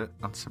 found it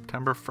on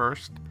September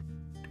 1st,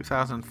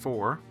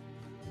 2004.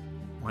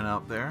 Went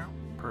out there,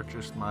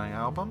 purchased my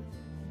album,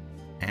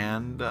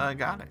 and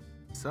got it.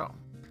 So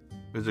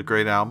it was a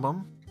great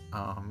album.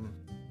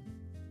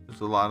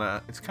 There's a lot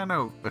of, it's kind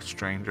of a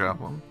strange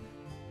album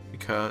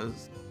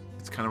because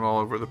it's kind of all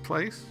over the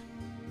place,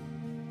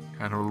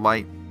 kind of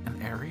light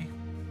and airy.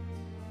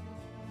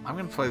 I'm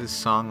going to play this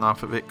song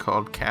off of it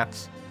called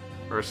Cats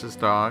vs.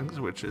 Dogs,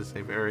 which is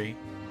a very,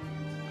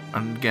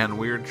 again,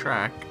 weird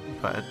track,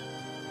 but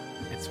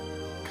it's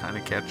kind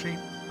of catchy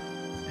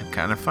and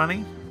kind of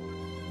funny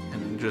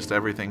and just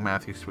everything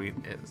Matthew Sweet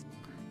is.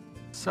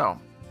 So,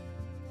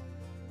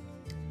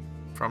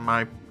 from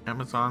my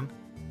Amazon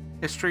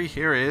history,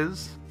 here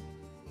is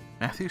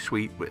Matthew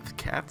Sweet with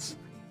Cats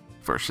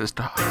vs.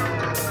 Dogs.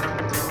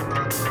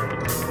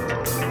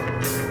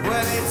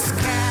 Well, it's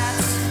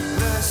cats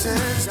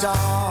versus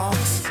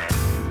dogs.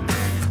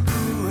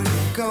 Who are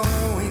you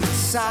going to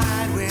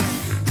side with?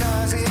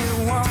 'Cause it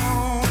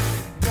won't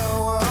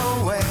go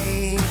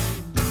away.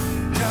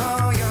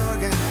 No, you're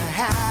gonna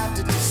have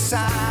to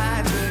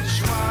decide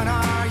which one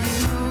are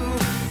you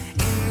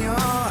in your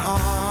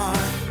heart.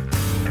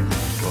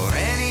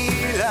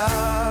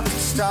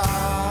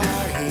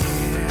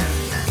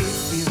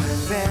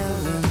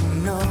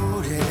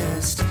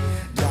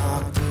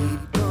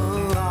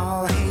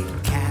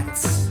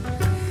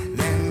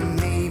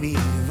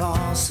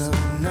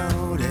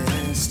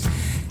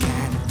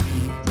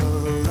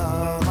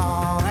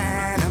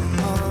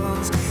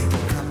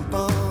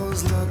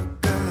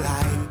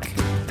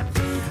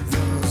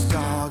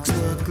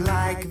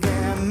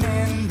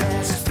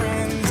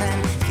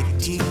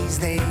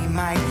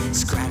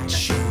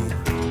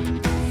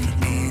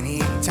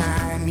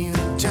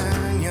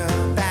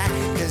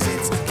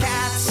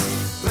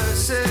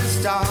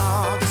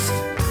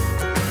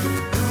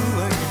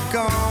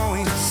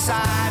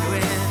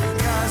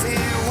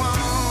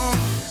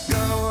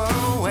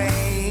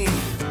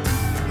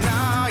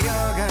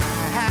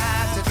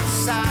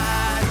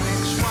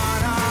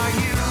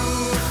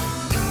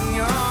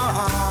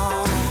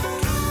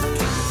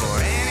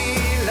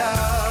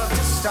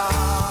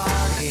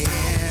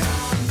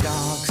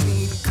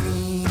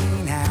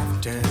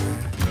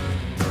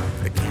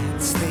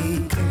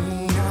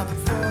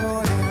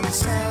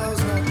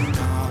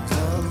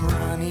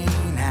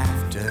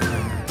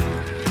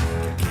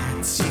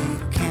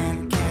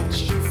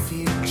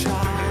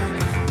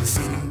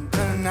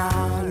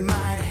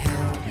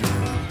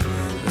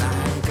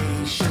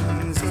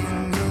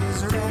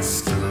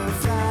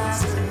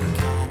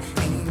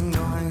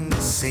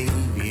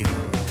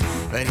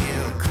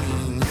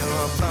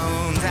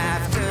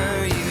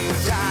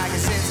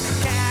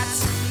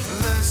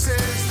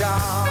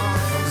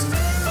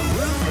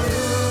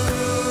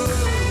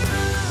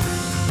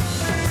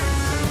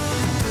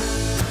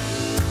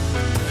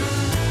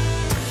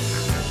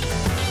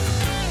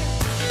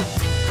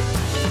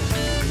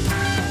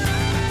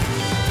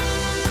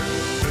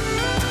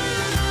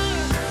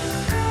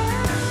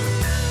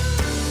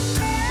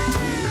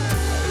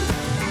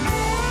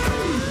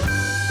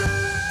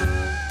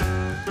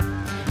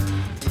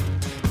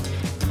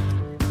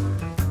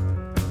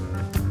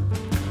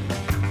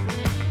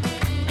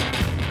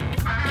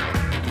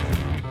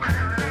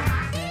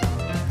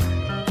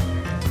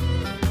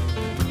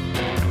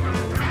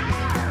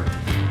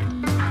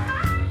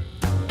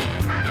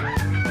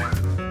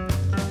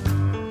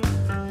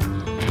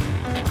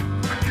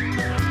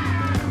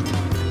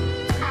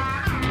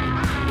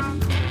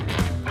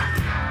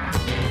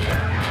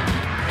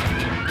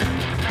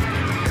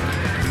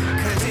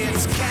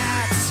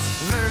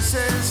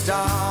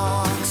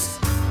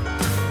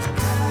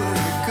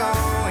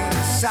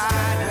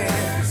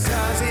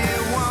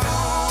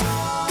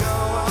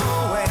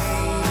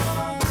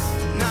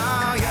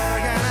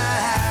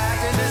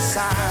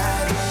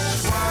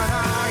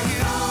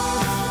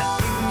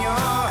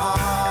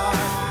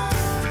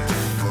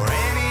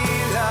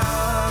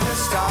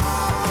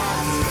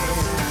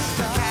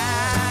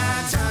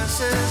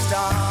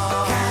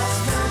 dogs.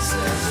 Cats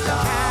versus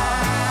dogs.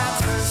 Cats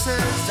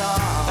versus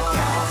dogs.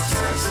 Cats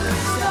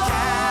versus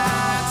dogs.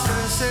 Cats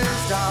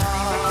versus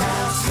dogs.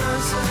 Cats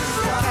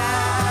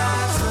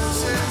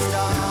versus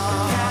dogs.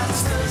 Cats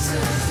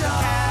versus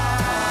dogs.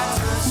 Cats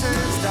versus dogs. Cats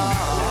versus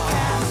dogs.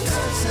 Cats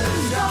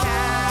versus dogs.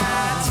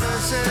 Cats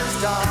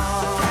versus dogs.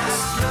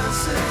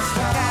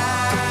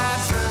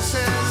 Cats versus dogs. Cats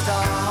versus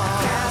dogs.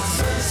 Cats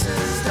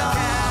versus dogs.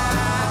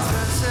 Cats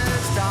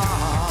versus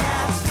dogs.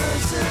 Cats versus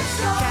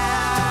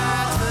dogs.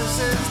 Cats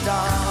versus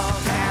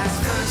dogs. Cats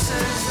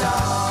versus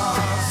dogs.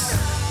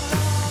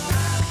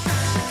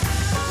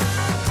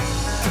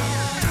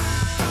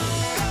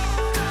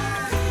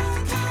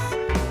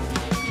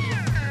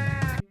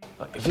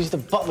 Look, if he's the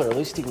butler, at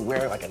least he can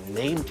wear like a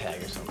name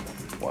tag or something.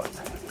 What?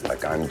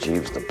 Like I'm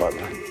Jeeves the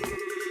butler?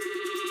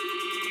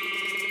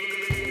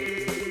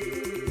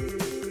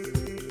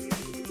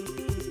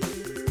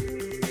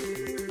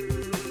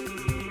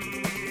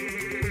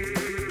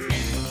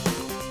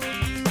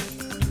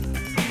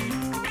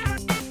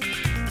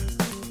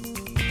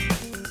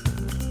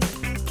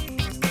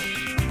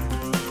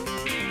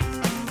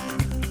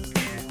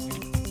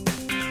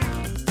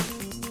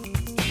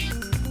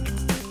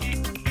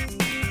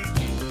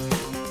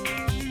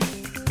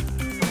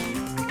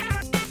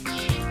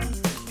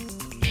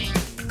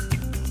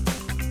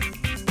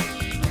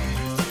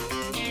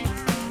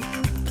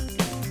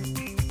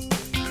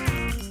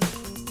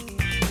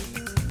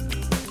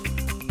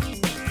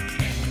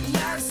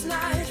 Last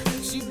night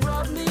she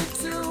brought me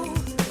to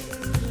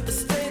a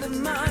state of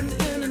mind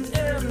in an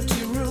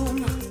empty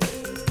room.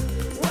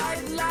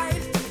 White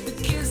light, the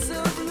kiss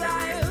of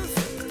life.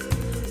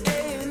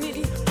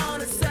 A&E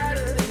on a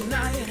Saturday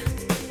night.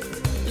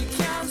 You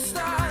count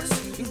stars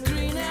in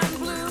green and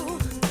blue.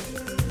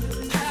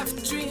 Half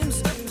dreams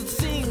of the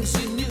things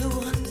you knew.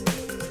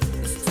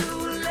 It's too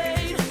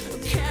late,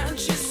 can't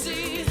you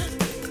see?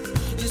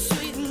 Your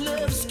sweet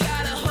love's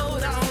got a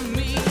hold on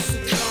me. So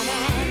come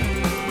on.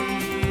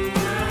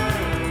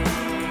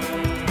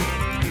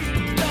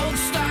 Don't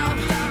stop,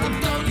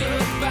 don't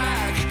look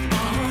back.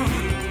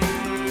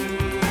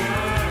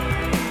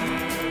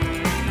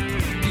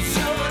 'Cause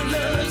your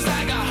love's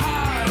like a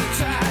heart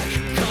attack.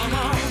 Come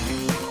on.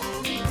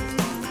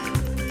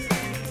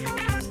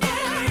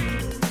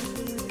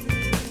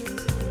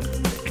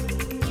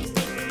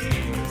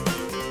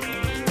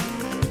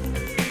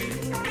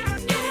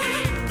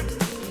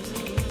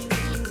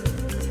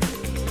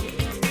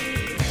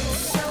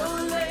 So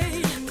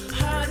late,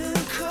 hot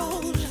and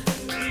cold.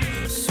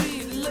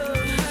 Sweet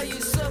love, how you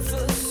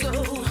suffer so.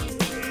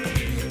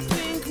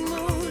 Pink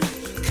moon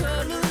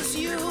colors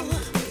you.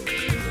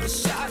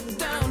 Shot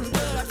down,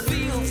 but I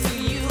feel for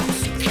you.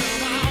 So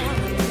come on.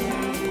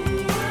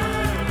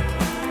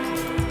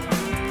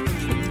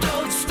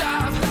 Don't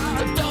stop,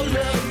 don't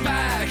look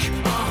back.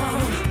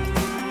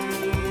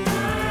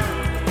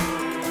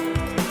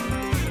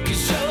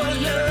 'Cause your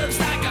love's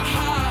like a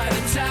heart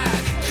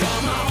attack.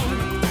 Come on.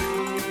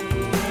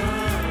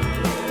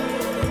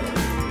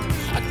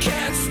 I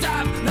can't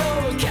stop, no,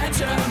 I can't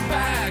turn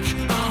back.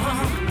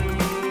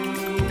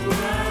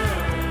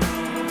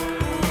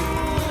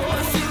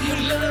 I feel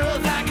your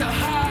love like a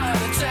heart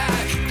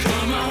attack.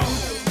 Come on.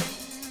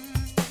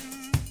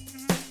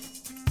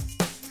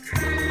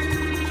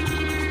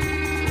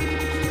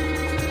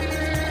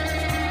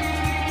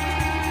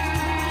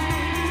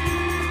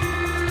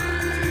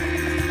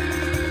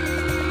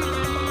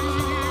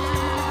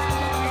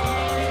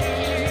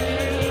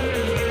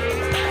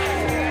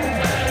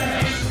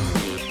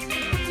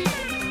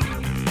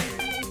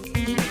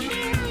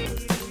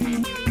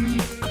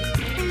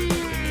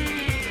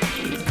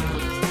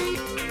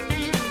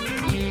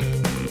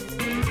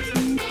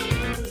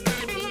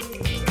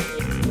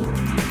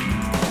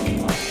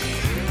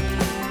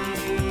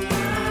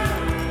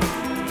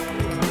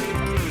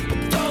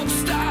 Don't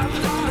stop,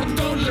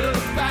 don't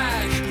look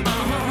back.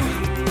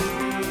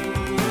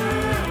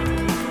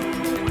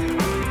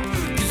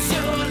 'Cause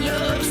your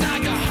love's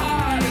like a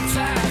heart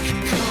attack.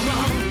 Come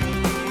on.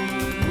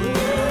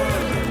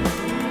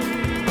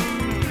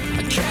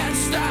 I can't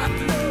stop,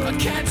 I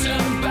can't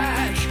turn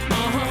back.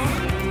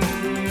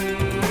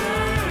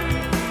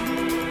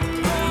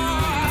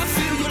 I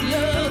feel your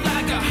love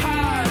like a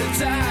heart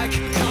attack.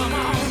 Come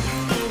on.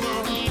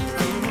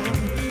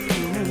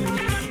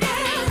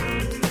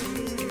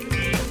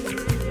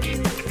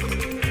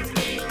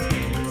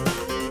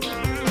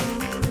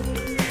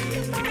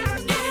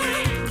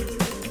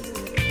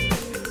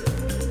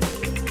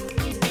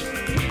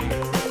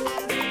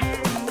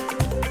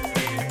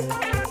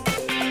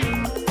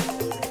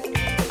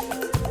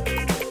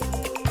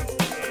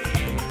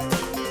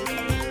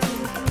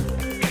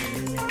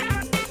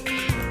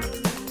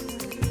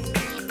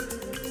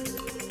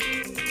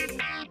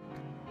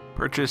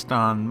 Purchased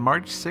on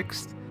March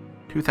 6th,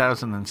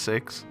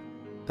 2006.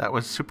 That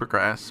was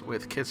Supergrass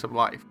with Kiss of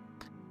Life.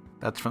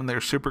 That's from their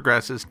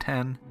Supergrass's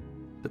 10,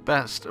 the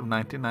best of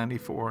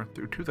 1994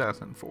 through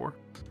 2004.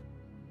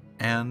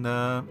 And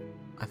I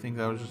think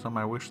that was just on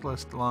my wish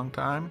list a long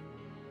time,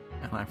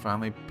 and I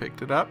finally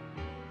picked it up.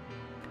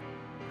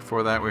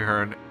 before that, we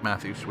heard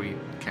Matthew Sweet,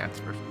 Cats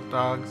vs.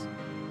 Dogs,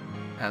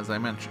 as I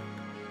mentioned.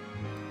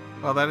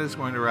 Well, that is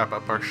going to wrap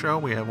up our show.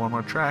 We have one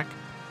more track.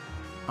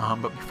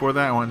 But before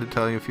that, I wanted to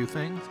tell you a few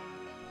things.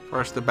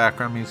 First, the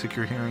background music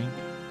you're hearing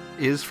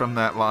is from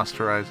that Lost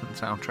Horizon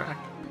soundtrack.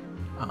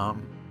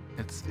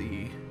 It's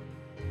the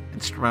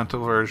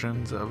instrumental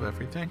versions of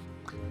everything.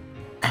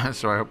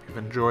 So I hope you've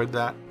enjoyed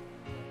that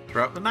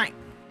throughout the night.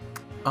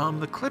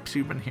 The clips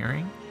you've been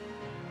hearing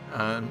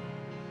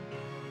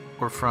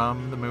were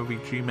from the movie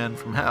G-Men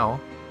from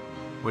Hell,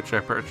 which I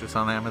purchased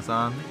on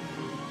Amazon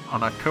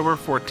on October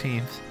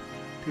 14th,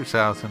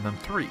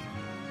 2003.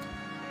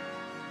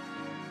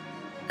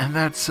 And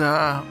that's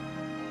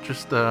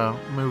just a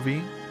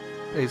movie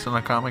based on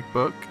a comic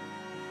book,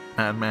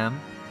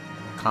 Madman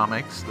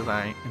Comics, that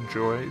I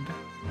enjoyed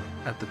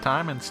at the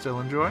time and still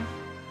enjoy.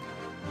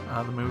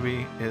 The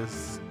movie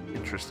is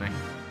interesting.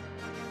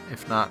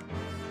 If not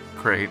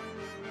great,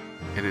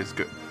 it is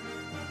good.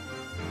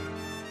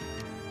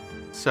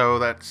 So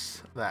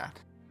that's that.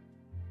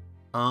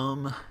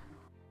 So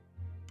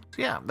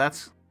yeah,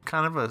 that's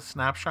kind of a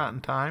snapshot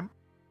in time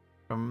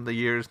from the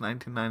years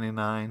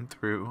 1999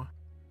 through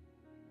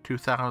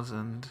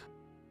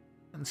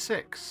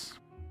 2006.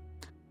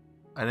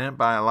 I didn't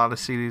buy a lot of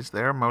CDs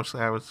there.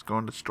 Mostly I was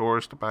going to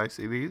stores to buy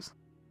CDs.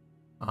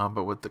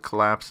 But with the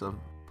collapse of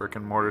brick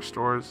and mortar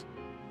stores,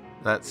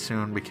 that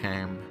soon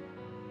became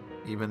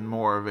even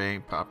more of a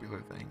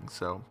popular thing.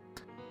 So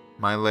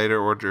my later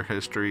order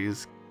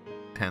histories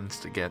tends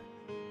to get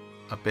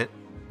a bit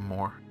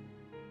more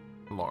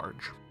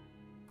large.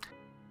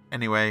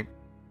 Anyway,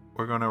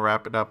 we're going to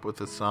wrap it up with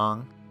a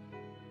song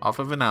off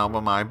of an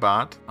album I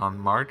bought on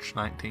March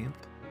 19th,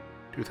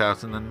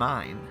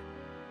 2009.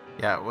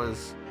 Yeah, it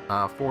was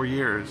 4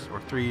 years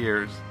or 3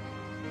 years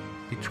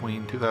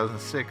between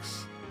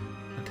 2006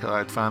 until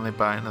I'd finally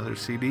buy another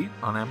CD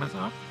on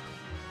Amazon.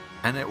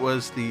 And it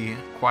was the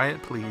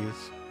Quiet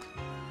Please,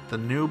 the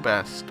new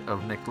best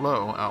of Nick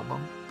Lowe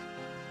album,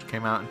 which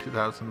came out in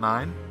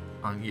 2009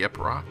 on Yep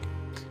Rock.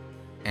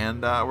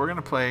 And we're going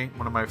to play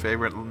one of my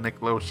favorite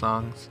Nick Lowe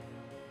songs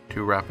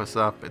to wrap us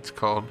up. It's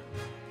called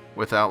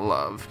Without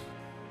Love.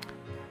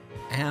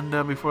 And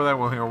before that,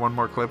 we'll hear one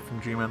more clip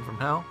from G-Men from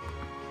Hell.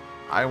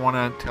 I want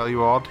to tell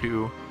you all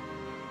to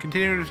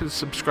continue to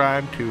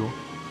subscribe to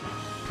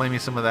Play Me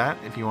Some of That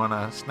if you want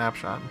a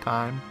snapshot in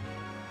time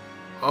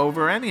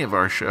over any of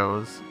our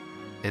shows.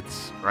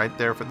 It's right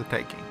there for the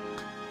taking.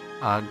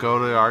 Go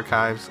to the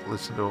archives,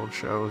 listen to old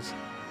shows,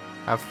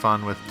 have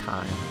fun with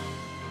time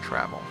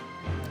travel.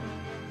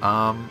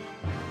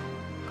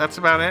 That's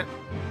about it.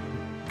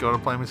 Go to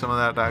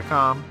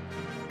playmesomeofthat.com,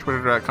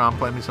 twitter.com,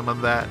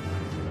 playmesomeofthat,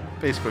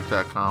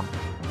 facebook.com,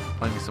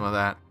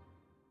 playmesomeofthat.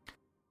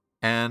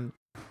 And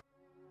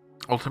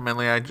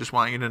ultimately, I just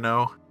want you to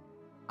know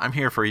I'm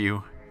here for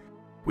you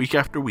week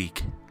after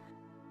week.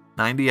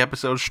 90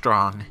 episodes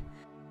strong.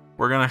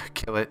 We're going to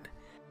kill it.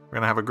 We're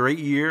going to have a great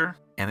year,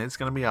 and it's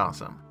going to be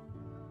awesome.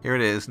 Here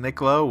it is,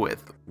 Nick Lowe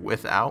with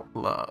Without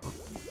Love.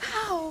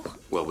 How?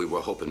 Well, we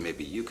were hoping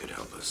maybe you could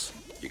help us.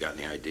 You got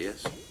any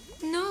ideas?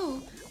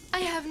 No, I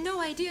have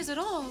no ideas at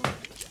all.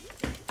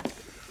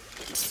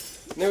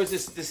 There was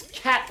this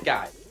cat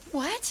guy.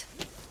 What?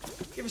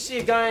 You ever see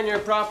a guy on your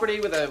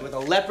property with a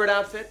leopard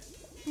outfit?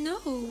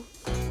 No.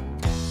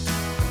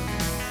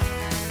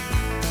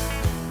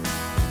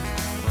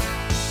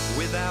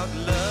 Without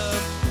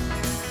love,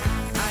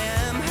 I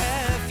am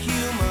half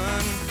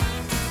human.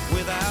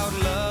 Without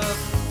love,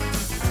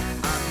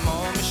 I'm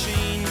more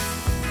machine.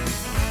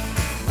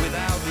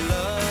 Without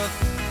love,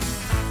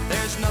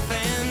 there's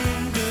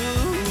nothing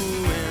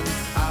doing.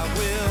 I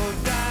will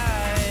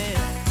die.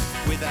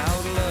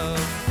 Without love,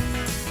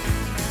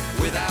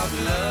 without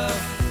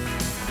love,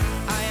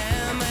 I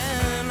am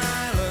an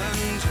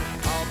island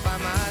all by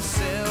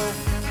myself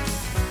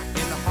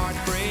in the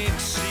heartbreak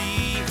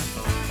sea.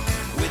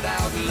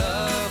 Without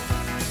love,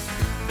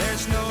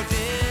 there's no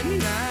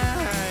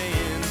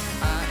denying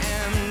I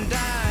am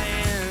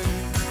dying.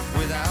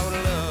 Without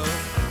love,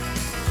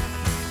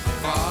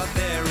 for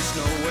there is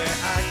nowhere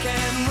I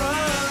can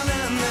run,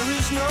 and there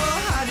is no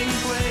hiding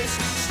place,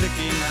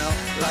 sticking out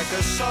like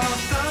a sore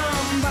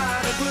thumb by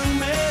the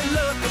gloomy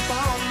look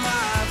upon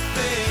my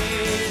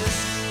face.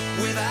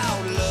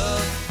 Without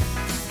love,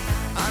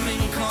 I'm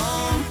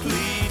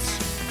incomplete.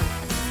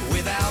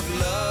 Without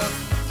love,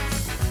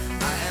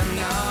 I am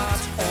not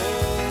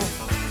whole.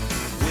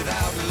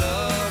 Without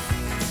love,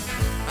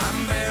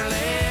 I'm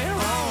barely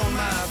on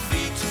my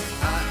feet.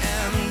 I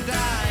am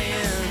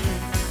dying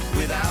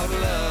without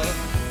love.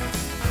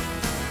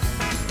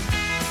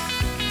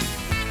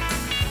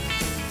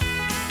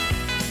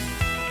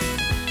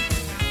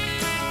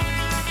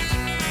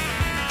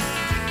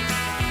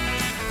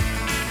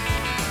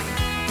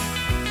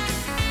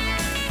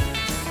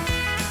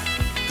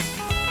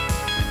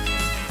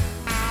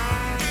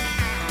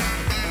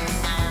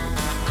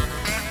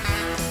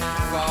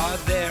 For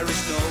there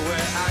is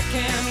nowhere I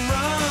can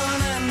run,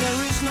 and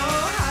there is no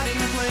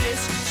hiding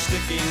place,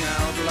 sticking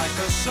out like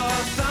a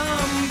sore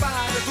thumb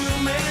by the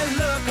gloomy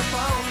look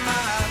upon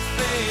my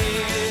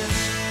face.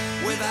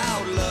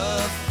 Without love,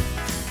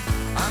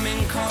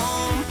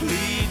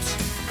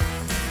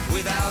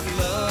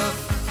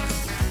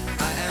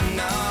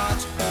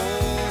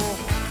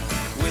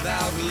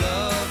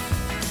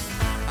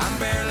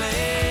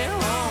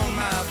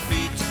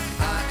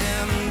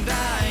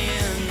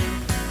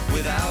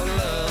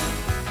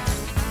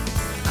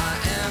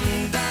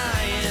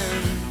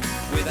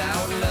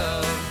 without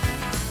love.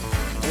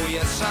 Oh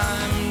yes,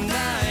 I'm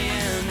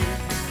dying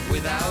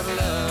without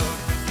love.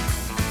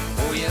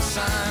 Oh yes,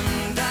 I'm